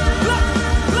 clap, clap,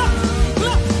 clap,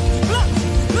 clap, clap,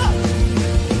 clap.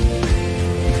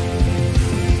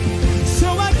 So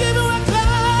I give you a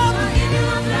clap.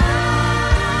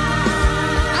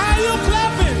 Are you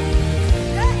clapping?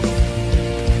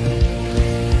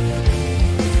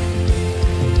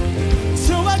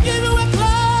 So I give you a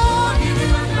clap.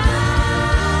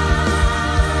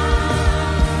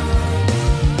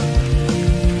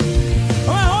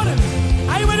 All right, hold it.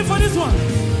 Are you ready for this one?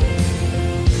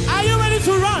 Are you ready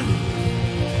to run?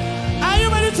 Are you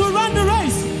ready to run the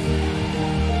race?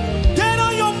 Get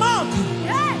on your mark.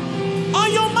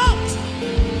 On your mark.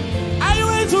 Are you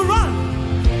ready to run?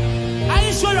 Are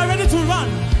you sure you're ready to run?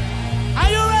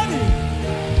 Are you ready?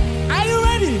 Are you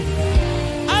ready?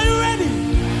 Are you ready?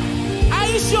 Are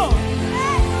you sure?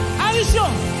 Are you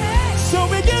sure? So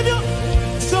we give you.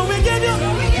 So we give you.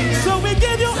 So we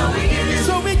give you.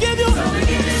 So we give you. So we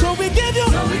give you. So we give you.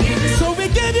 So we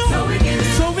give you.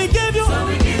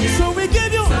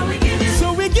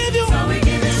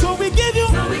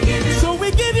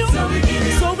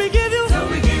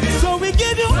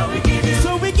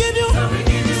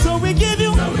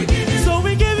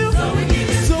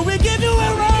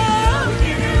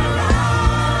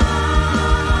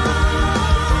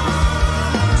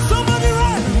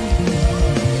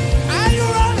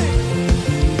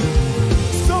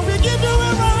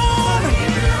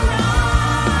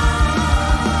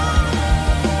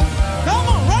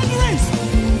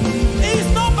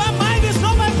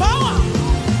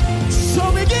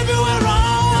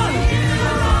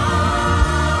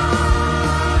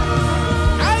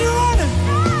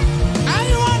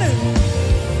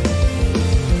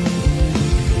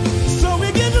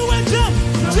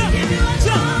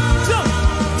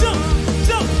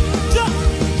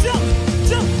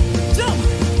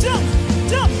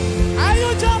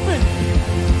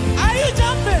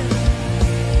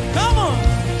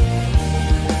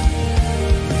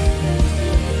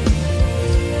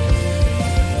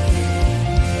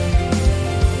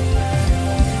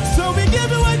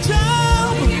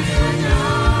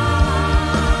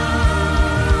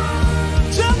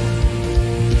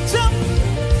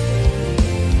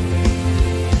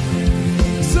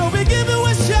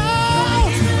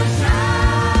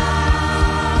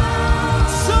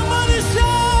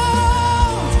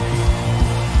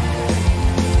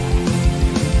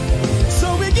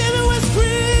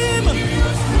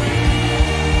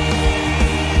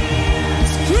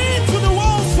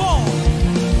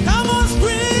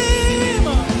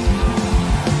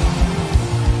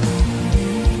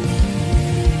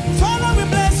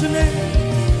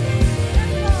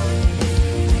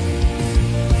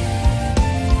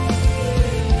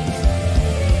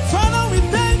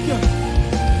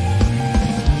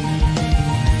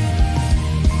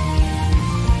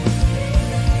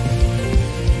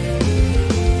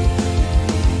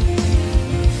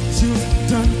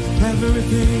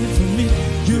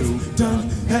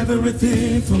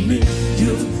 everything for me.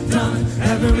 You've done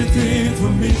everything for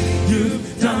me.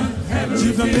 You've done everything.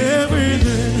 You've done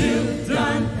everything. You've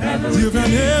done everything. You've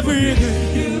done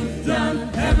everything. You've done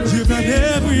everything. You've done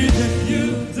everything.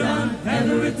 You've done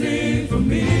everything for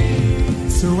me.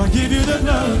 So I give you the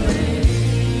love.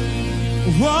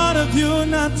 What have you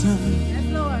not done? Yes,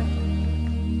 Lord.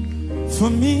 For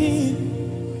me,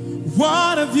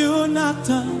 what have you not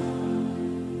done?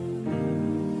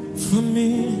 For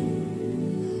me,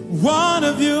 what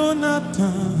have you not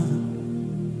done?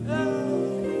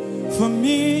 For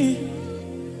me,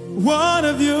 what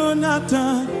have you not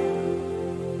done?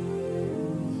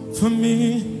 For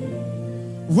me,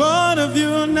 what have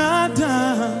you not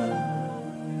done?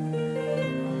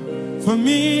 For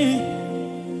me,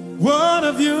 what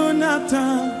have you not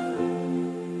done?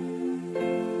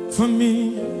 For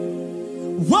me,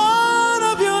 what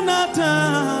have you not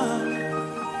done?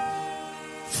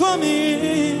 For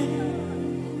me,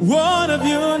 what have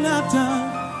you not done?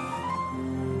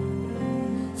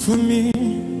 For me,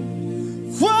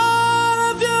 what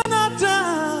have you not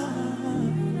done?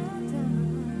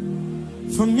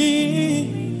 For me,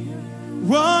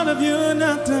 what have you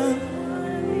not done?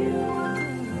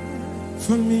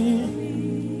 For me,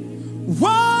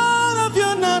 what have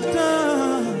you not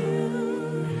done?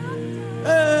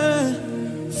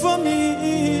 For me,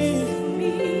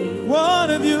 what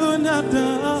have you not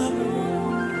done?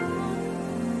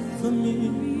 For me,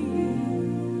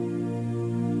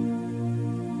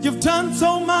 you've done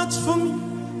so much for me.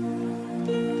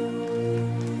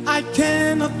 I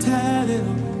cannot tell it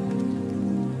all.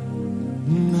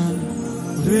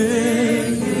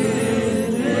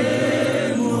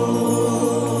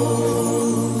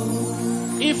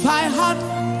 If I had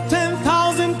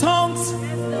 10,000 tongues,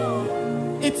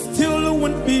 it still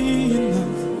wouldn't be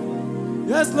enough.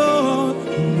 Yes, Lord.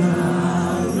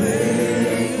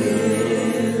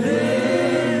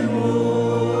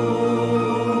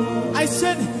 I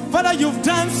said, Father, you've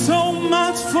done so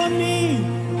much for me.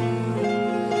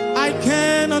 I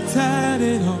cannot tell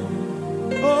it all.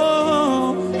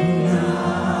 Oh,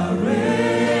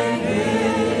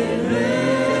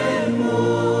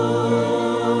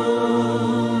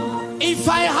 if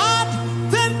I had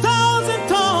 10,000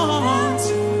 tongues,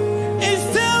 it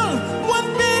still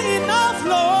wouldn't be enough,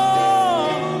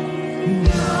 Lord.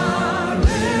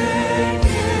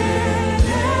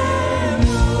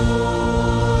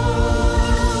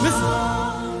 Listen,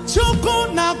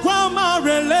 Chukuna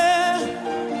Guamarele.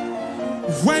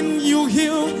 When you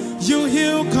heal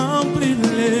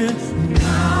completely.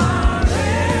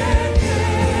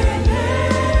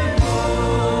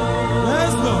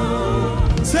 Let's go.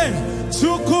 Say,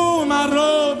 Chukuma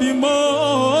Robi Mo.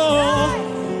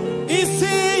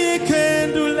 Isi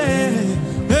Kendule.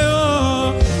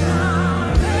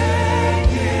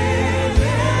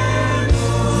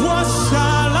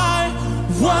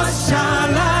 What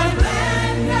shall I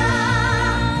render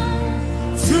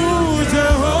to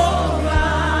Jehovah?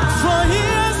 For he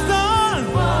has done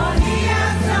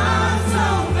so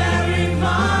very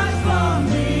much for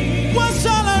me. What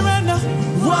shall I render?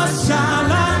 What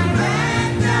shall I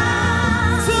render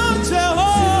to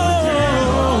Jehovah?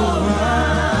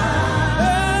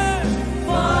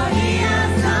 For he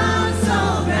has done so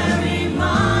very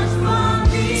much for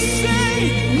me. Say,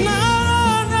 na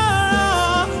na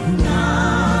na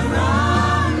na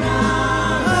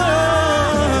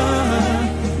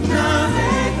na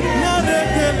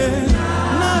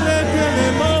na na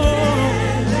mo.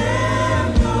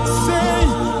 Say,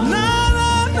 na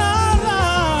na na na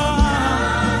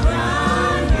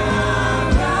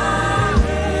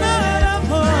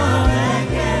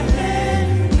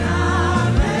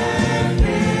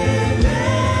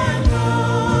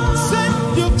say,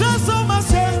 you've done so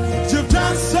much, you've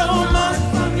done so much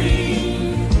for me.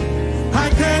 I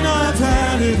cannot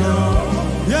tell it all.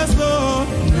 Yes, Lord.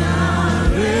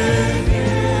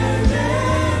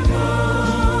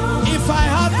 If I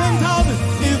had 10,000,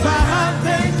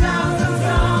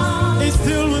 it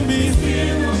still wouldn't be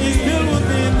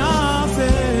enough.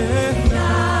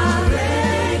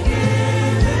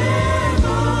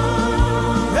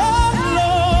 Yeah,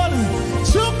 Lord.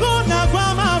 Chukuna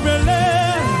Guamarele.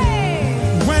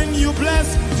 When you bless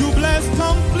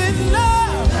completely.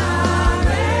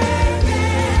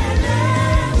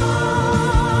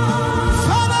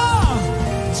 Father,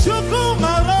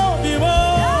 Chukuma Robi Mo.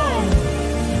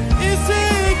 Isi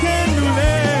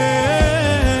Kendule.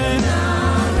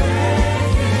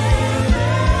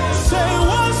 Say,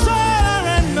 what shall I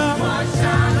render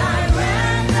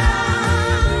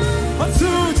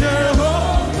unto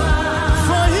Jehovah?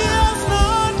 For he has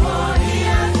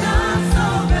done so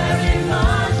very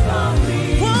much for me.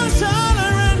 What shall I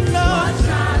render?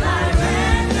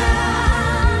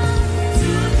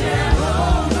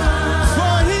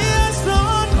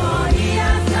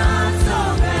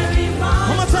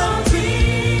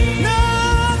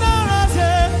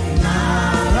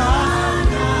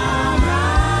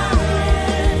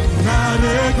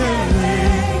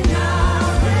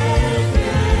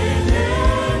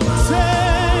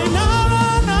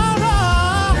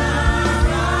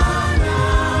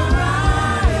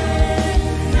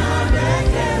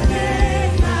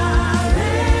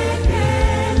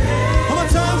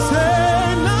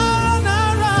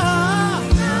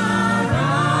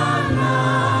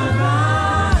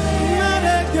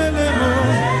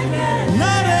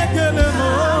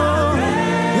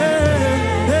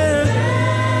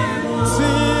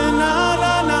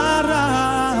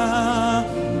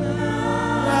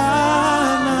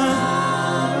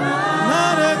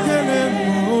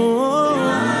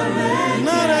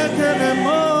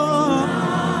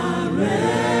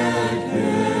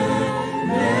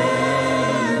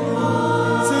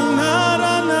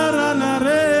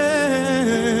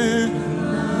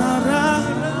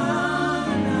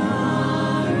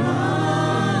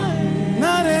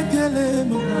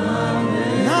 narekelemo,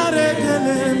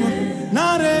 narekelemo,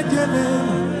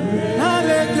 narekelemo,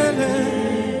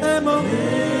 narekelemo.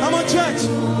 Come on, church.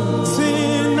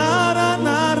 Sing nara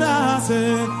nara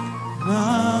say na.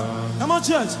 Come on,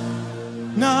 church.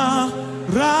 Na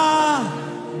ra.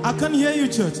 I can hear you,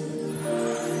 church.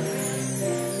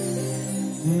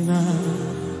 Na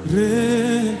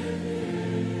re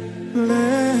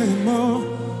lemo.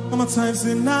 One more time,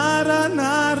 say nara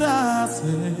nara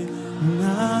say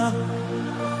na.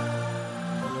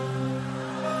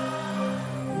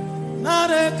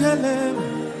 Nare kelemo,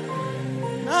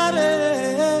 nare.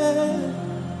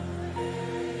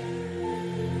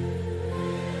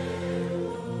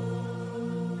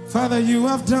 Father, you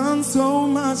have done so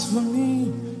much for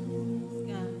me.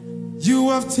 You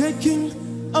have taken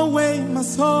away my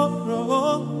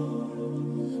sorrow.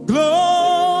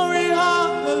 Glory,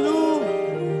 hallelujah,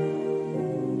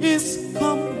 is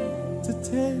come to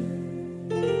take.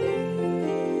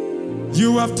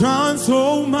 You have done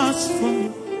so much for me.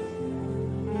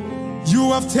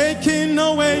 You have taken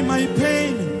away my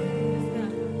pain.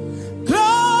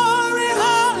 Glory,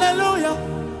 hallelujah,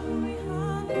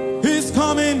 He's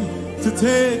coming to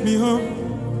take me home.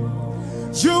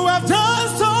 You have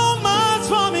done so much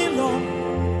for me, Lord.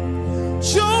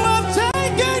 You have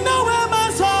taken away my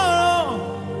sorrow.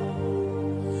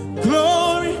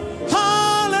 Glory,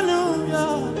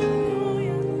 hallelujah,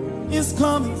 is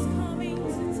coming.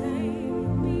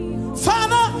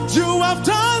 Father, you have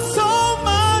done so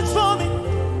much for me.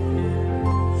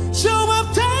 You have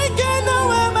taken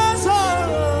away my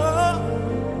sorrow.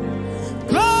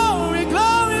 Glory,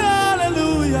 glory,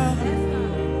 hallelujah,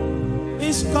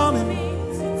 is coming.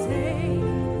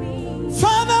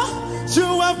 Father, you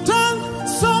have done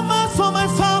so much for my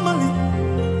family.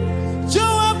 You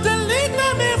have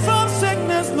delivered me from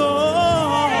sickness,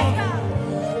 Lord.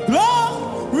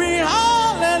 Glory,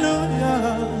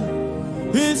 hallelujah,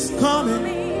 is coming.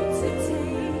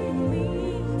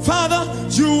 Father,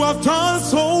 you have done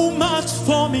so much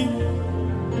for me.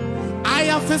 I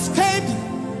have escaped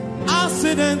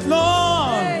accident,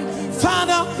 Lord.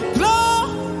 Father,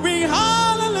 glory,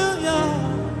 hallelujah,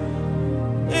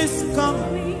 is coming.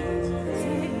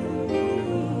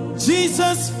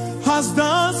 Jesus has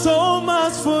done so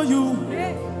much for you.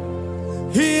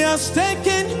 He has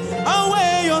taken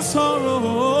away your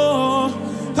sorrow.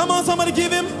 Come on, somebody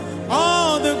give Him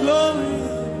all the glory.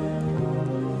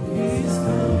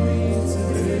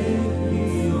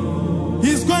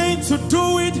 He's going to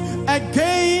do it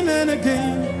again and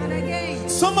again.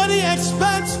 Somebody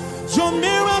expects your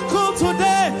miracle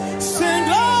today. Sing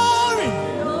glory.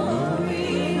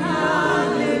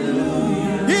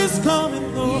 He's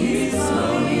coming, Lord.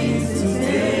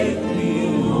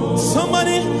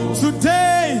 Somebody,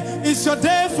 today is your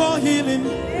day for healing.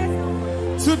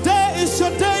 Today is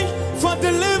your day for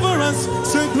deliverance.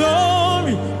 Say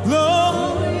glory,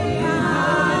 glory.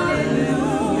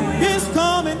 He's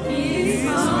coming.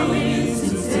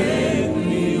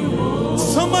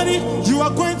 Somebody, you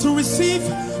are going to receive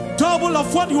double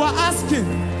of what you are asking.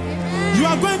 You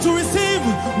are going to receive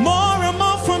more and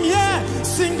more from here.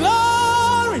 Sing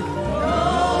glory.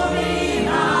 Glory,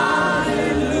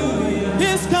 hallelujah.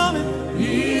 He's coming.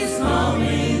 He's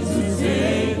coming to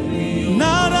take me.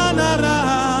 Nara, nara.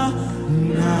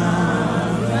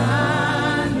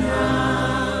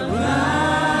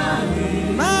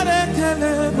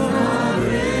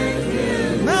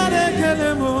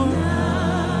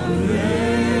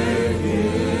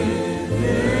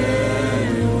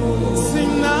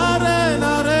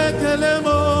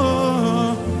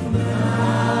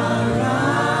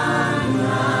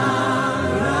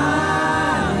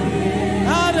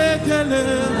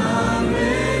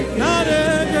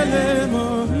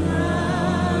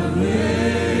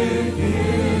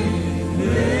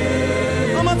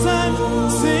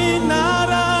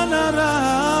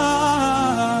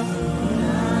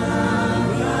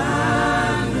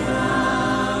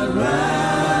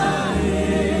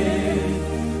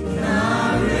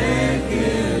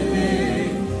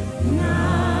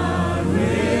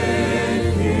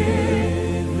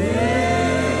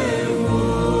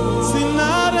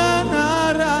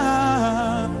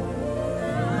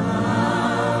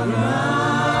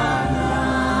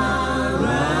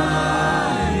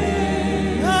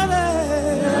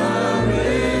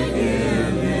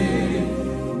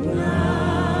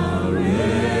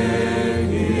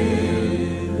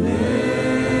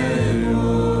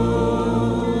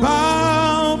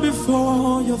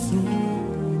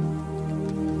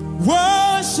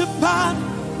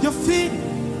 Your feet.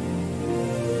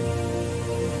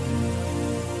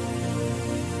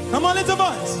 Come on, little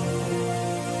boys.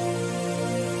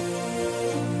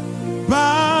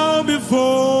 Bow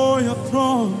before your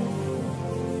throne,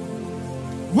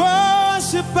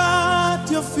 worship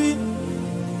at your feet.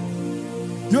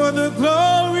 You're the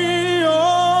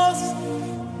glorious.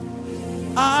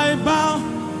 I bow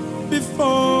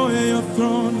before your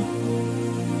throne.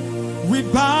 We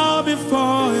bow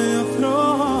before your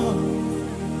throne.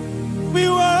 We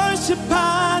worship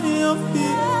at your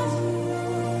feet.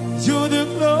 You're the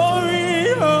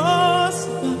glorious.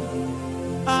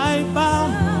 I bow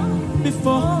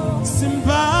before, sing,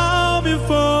 bow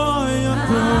before your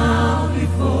throne.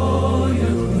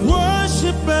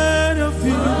 Worship at your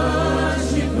feet.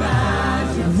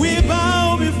 We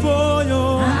bow before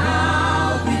your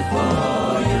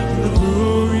the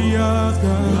glorious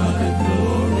God.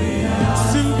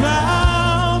 Sing,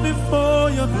 bow before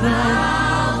your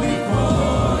throne.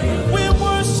 We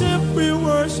worship, we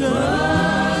worship.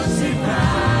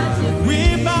 We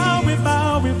bow, we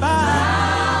bow, we bow.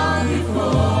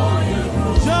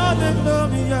 You're the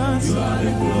glorious.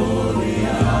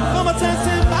 Come on,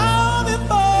 say, bow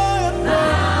before your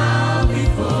throne.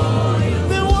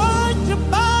 We worship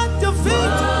at your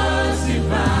feet.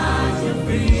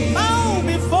 Bow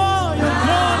before your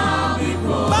throne.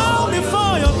 Bow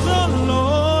before your throne,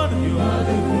 Lord.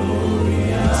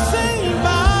 Sing,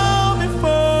 bow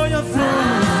before your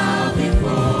throne.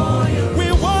 We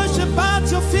worship at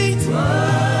your feet.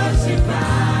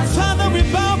 Father, we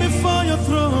bow before your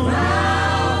throne.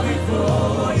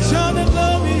 You're the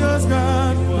glorious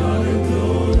God.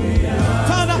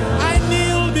 Father, I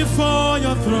kneel before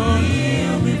your throne.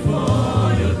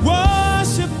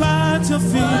 Worship at your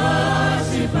feet.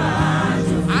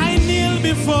 I kneel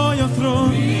before your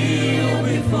throne.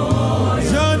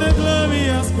 You're the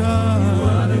glorious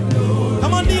God.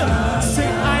 Come on, kneel. Say,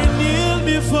 I kneel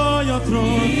before your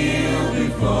throne.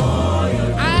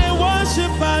 I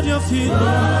worship at your feet.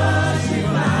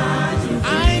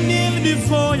 I kneel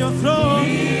before your throne.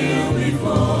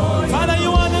 Father,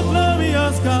 you are the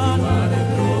glorious God.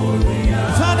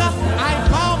 Father, I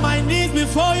bow my knees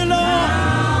before you, Lord.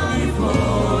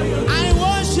 I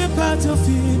worship at your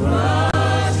feet.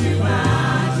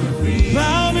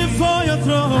 Bow before your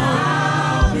throne.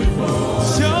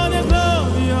 Show the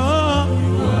glorious.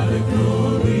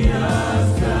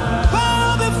 Bow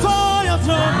before your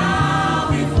throne.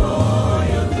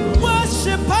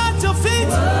 Worship at your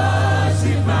feet.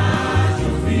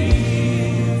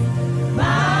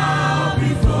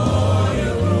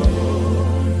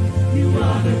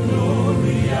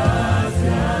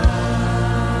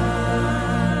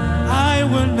 I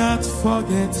will not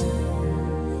forget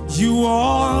you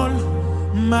all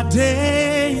my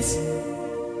days.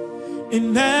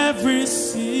 In every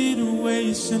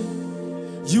situation,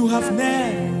 you have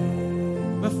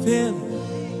never failed.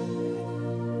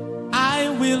 I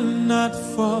will not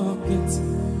forget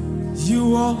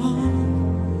you all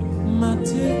my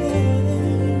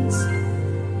days.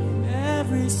 In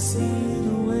every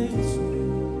situation,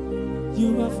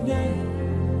 you have never.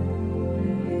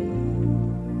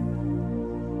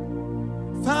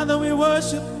 Father, we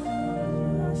worship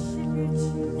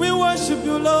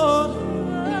you, Lord.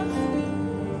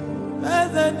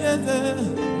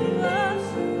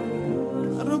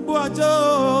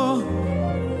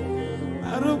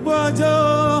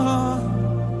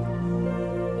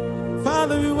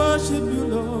 Father, we worship you,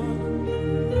 Lord.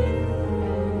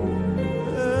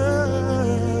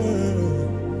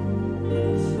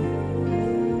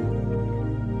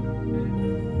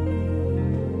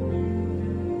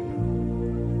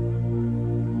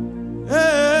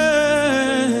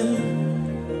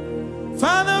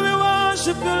 Father, we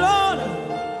worship you, Lord.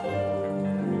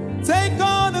 Take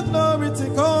all the glory,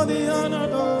 take all the honor,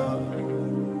 Lord.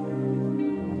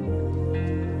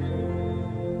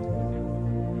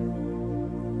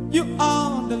 You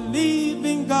are the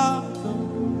living God.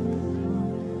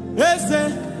 Yes,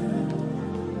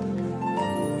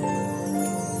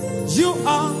 you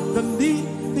are the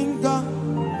living God.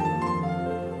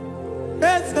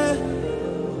 Yes,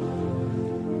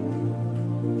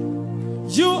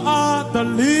 you are the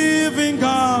living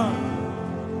God.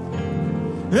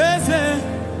 Yes,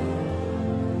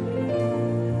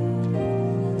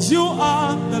 you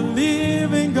are the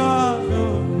living God.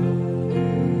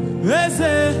 Yes,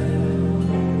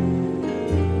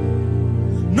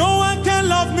 no one can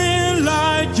love me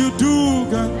like you do,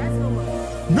 God.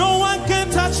 No one can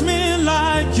touch me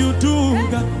like you do,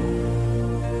 God.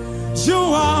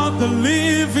 You are the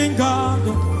living God.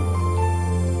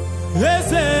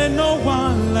 There's no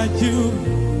one like you.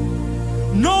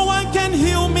 No one can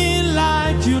heal me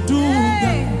like you do,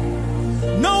 God.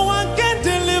 No one can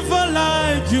deliver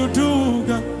like you do,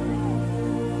 God.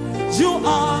 You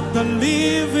are the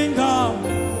living God.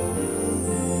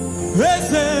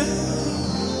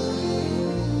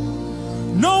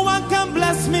 No one can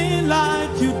bless me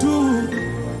like you do.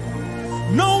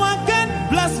 No one can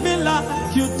bless me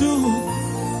like you do.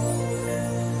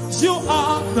 You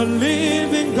are the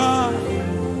living God.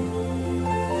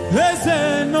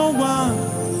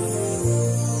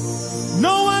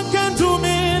 No one can do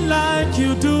me like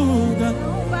you do, God.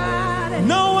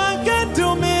 No one can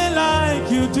do me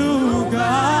like you do,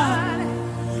 God.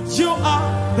 You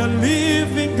are the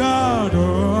living God.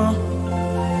 Oh,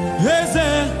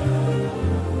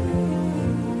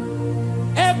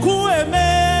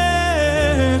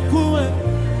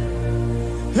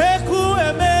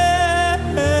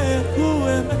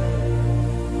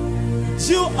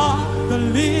 you are the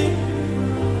living.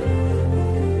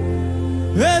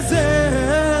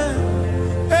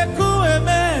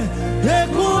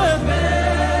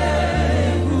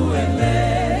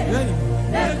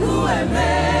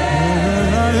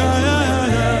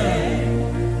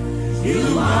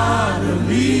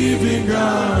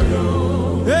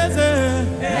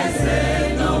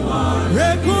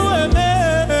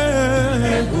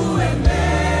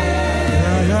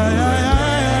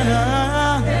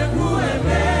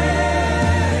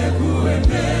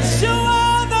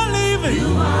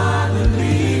 You are the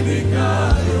living God.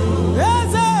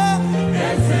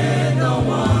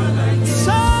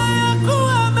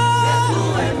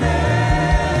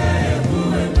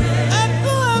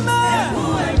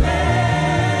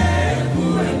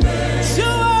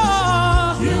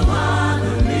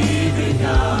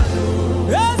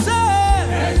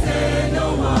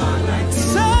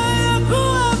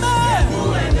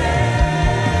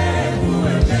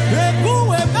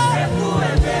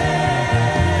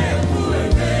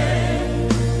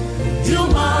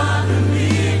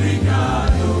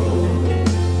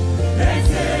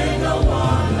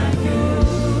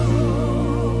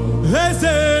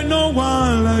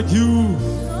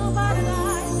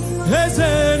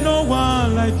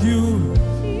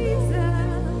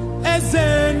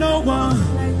 No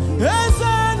one.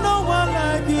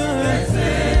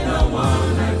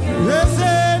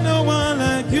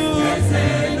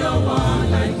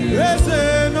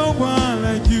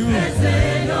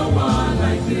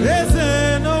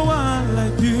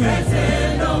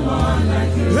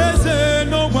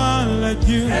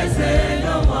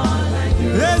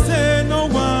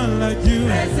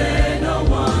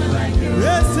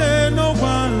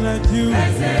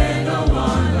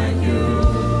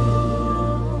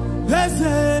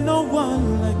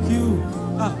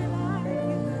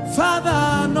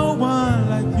 Father, no one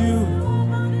like you.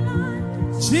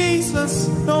 Jesus,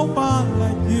 no one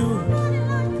like you.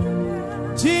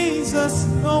 Jesus,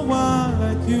 no one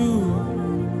like you.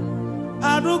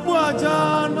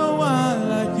 Arugwaja, no one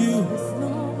like you.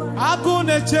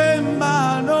 Akune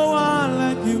Chemba, no one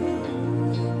like you.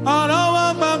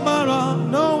 Arawa Bambara,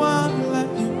 no one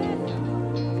like you.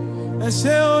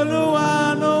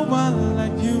 Esheolua, no one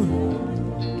like you.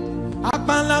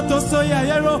 Akbanla to soya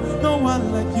yero, no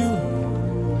one like you.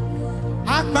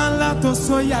 Akbanla to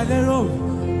soya yero.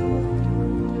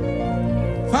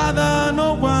 Father,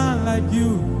 no one like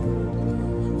you.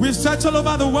 We've searched all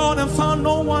over the world and found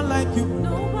no one like you.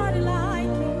 Nobody like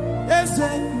you. Is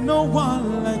there no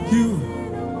one like you?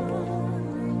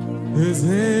 Is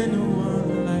there no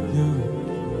one like you?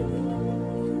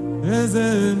 Is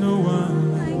there no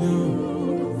one like you?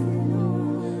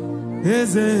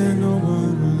 Is there no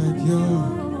one like you?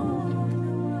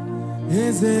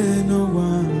 Is there no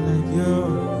one like you?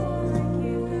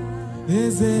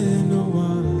 Is there no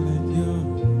one like you?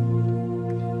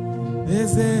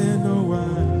 Is there no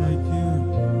one like you?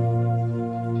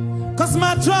 'Cause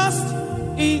my trust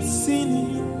is in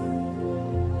you.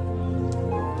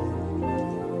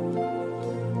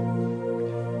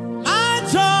 My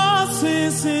trust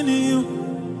is in you.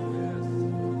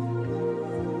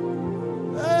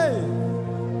 Hey,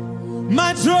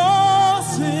 my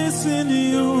trust is in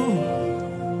you.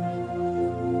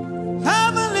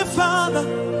 Heavenly Father,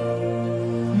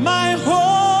 my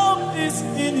hope is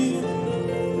in you.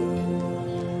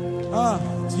 Ah,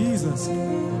 Jesus.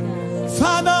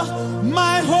 Father,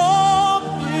 my hope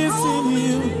is in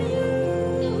you.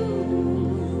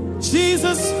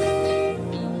 Jesus,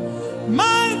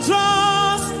 my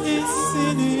trust is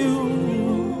in you.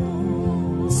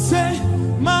 Say,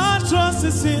 my trust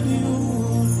is in you.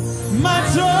 My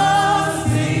trust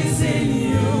is in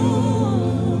you.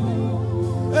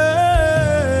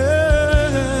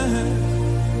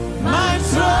 My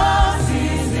trust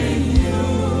is in you.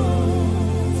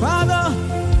 Father,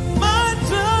 my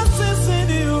trust is in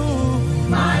you.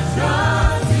 My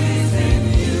trust is in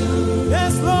you.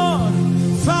 Yes, Lord.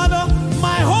 Father,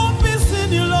 my hope is in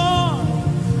you, Lord.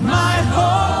 My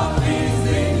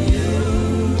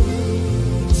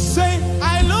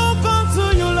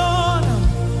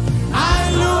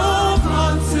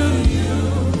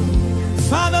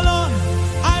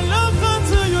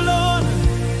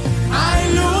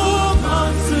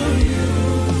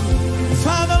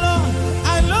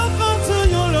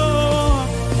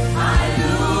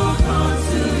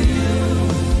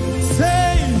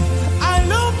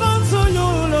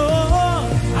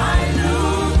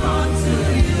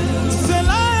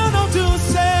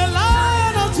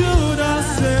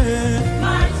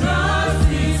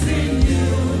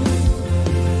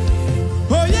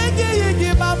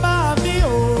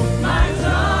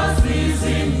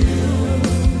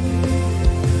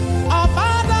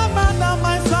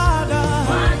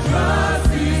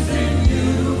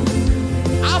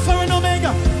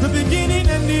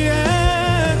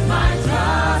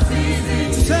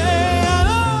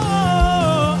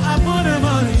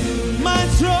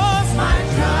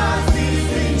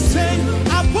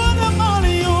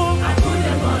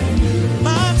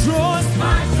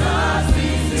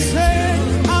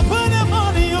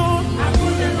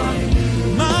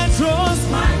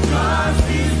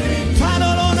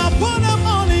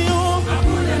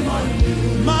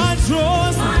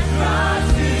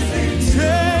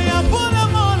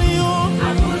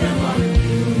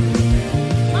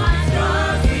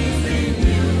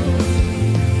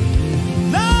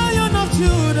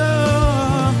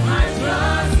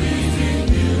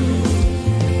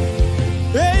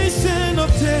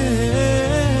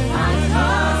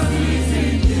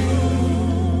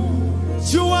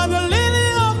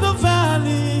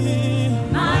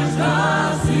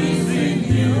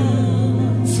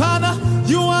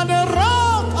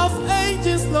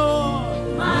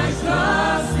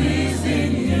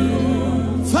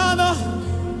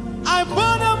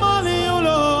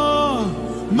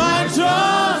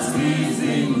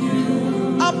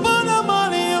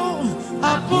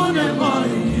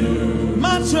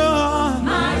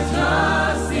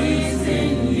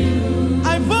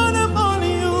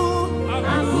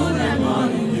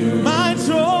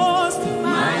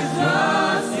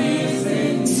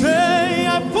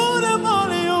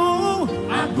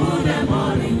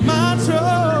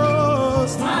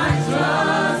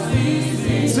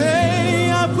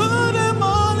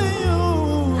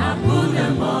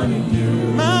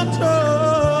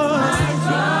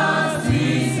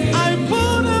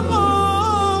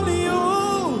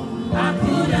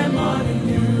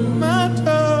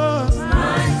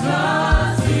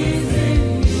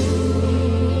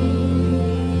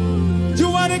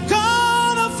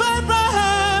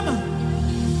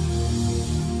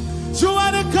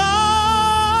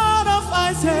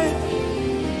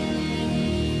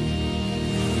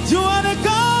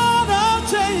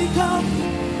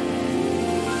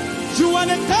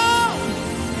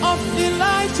of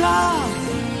Elijah.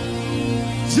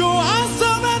 You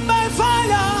answered by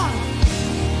fire.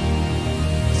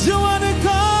 You are the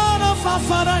God of our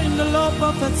Father in the Lord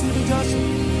prophet Joshua.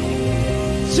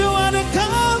 You are the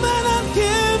covenant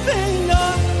keeping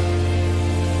God.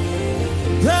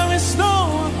 There is no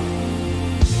one.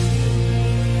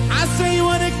 I say you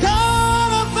are the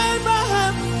God of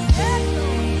Abraham.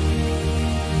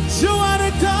 You are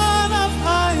the God of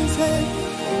Isaac.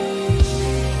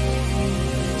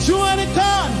 You are the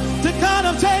God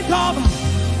of Jacob.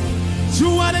 You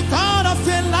are the God of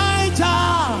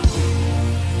Elijah.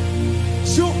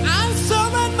 You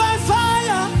answered by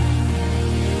fire.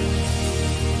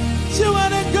 You are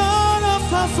the God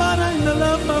of our Father in the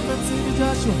love of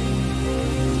Joshua.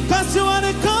 Because you are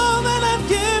the covenant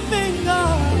keeping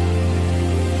God.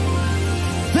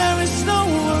 There is no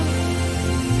one.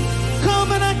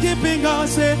 Covenant keeping God.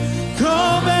 Say,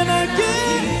 covenant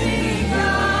keeping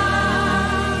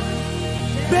God.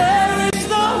 There is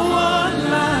no one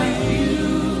like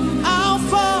you.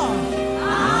 Alpha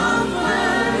and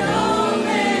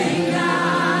Omega.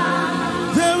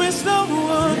 There is no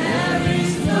one. There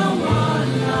is no one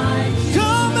like you.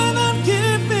 Covenant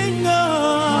keeping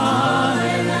God.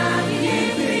 Covenant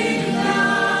keeping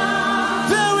God.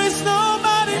 There is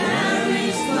nobody. There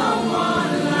is no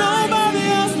one like nobody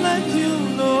else like you,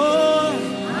 Lord.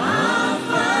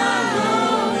 Alpha and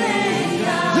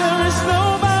Omega. There is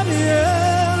nobody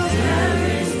else. There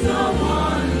is no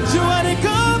one like you. Are the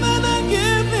covenant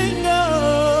keeping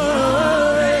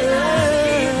God.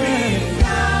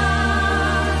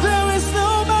 There is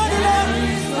nobody else.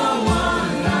 There is no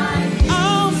one like you.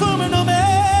 Alpha and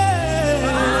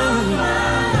Omega.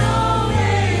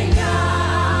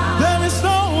 There is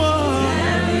no one.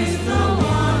 There is no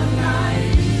one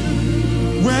like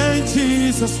you. When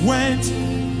Jesus went,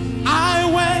 I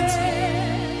went.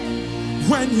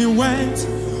 When he went,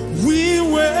 we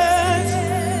went.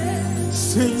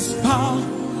 Since power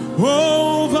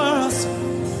over us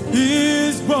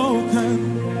is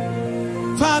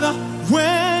broken. Father,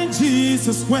 when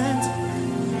Jesus went,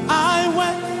 I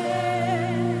went.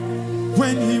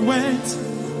 When he went,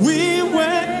 we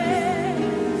went.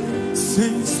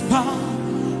 Since power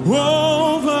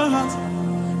over us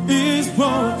is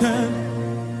broken.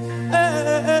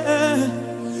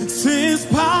 Since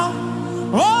power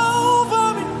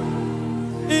over me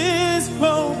is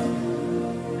broken.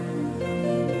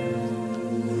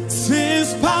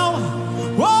 Since power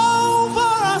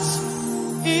over us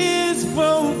is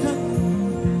broken.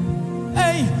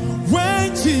 Hey,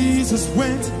 when Jesus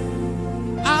went,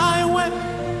 I went.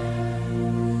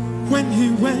 When he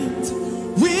went,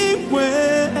 we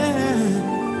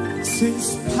went.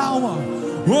 Since power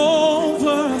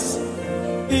over us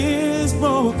is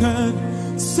broken.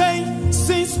 Say,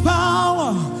 since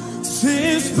power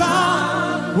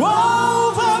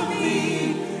over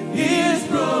me is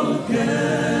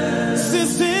broken.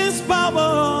 Since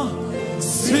power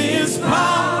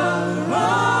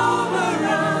over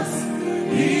us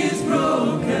is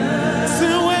broken.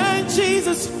 So when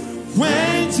Jesus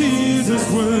went,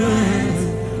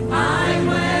 I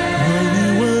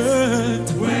went.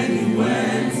 When he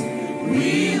went,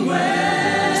 we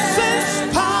went.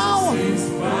 Since power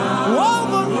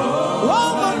over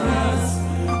us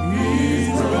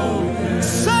is broken.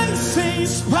 Say,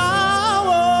 since power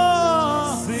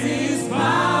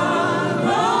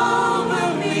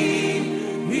over me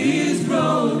is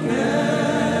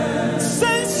broken.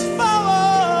 Since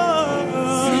power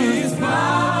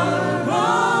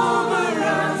over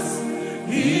us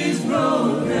is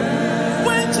broken.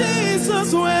 When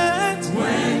Jesus went,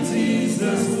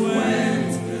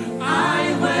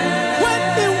 I went.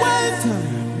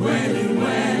 When he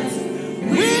went,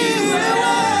 we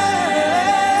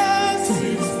went.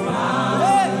 Since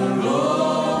power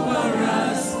over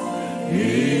us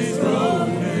is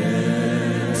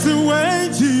broken. So when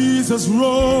Jesus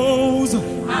rose,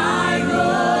 I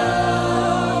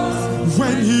rose.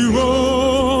 When he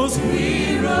rose,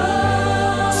 we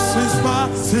rose.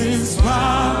 Since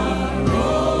power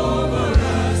over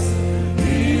us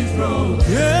is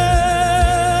broken.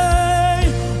 Yeah.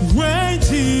 When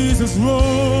Jesus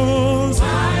rose,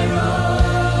 I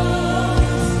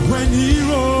rose. When he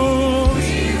rose,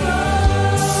 we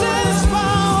rose. Since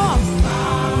power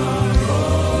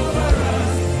over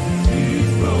us is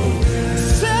broken.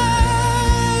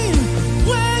 Say,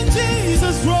 when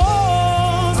Jesus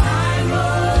rose, I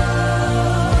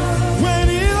rose. When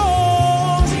he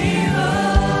rose, we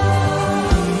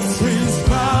rose. Since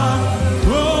power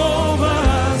over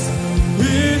us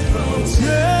is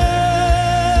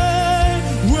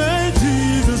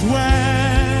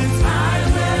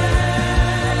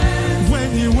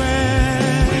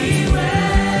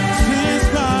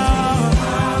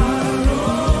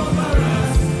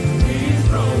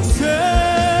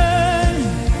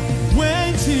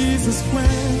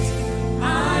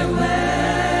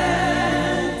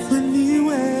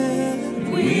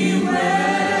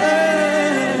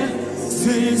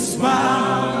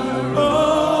power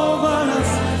over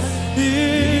us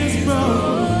is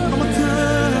broken. Come on,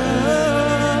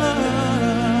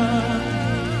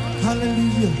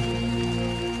 hallelujah.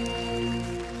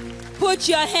 Put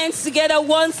your hands together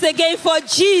once again for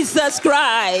Jesus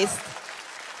Christ.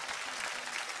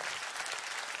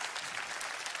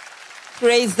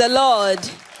 Praise the Lord.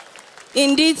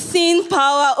 Indeed, sin's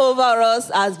power over us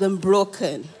has been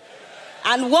broken.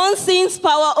 And once sin's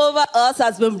power over us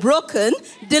has been broken,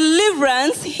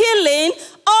 deliverance, healing,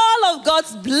 all of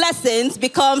God's blessings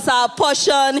becomes our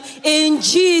portion in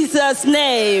Jesus'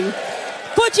 name.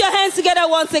 Put your hands together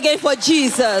once again for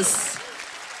Jesus.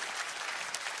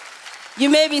 You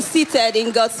may be seated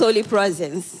in God's holy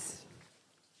presence.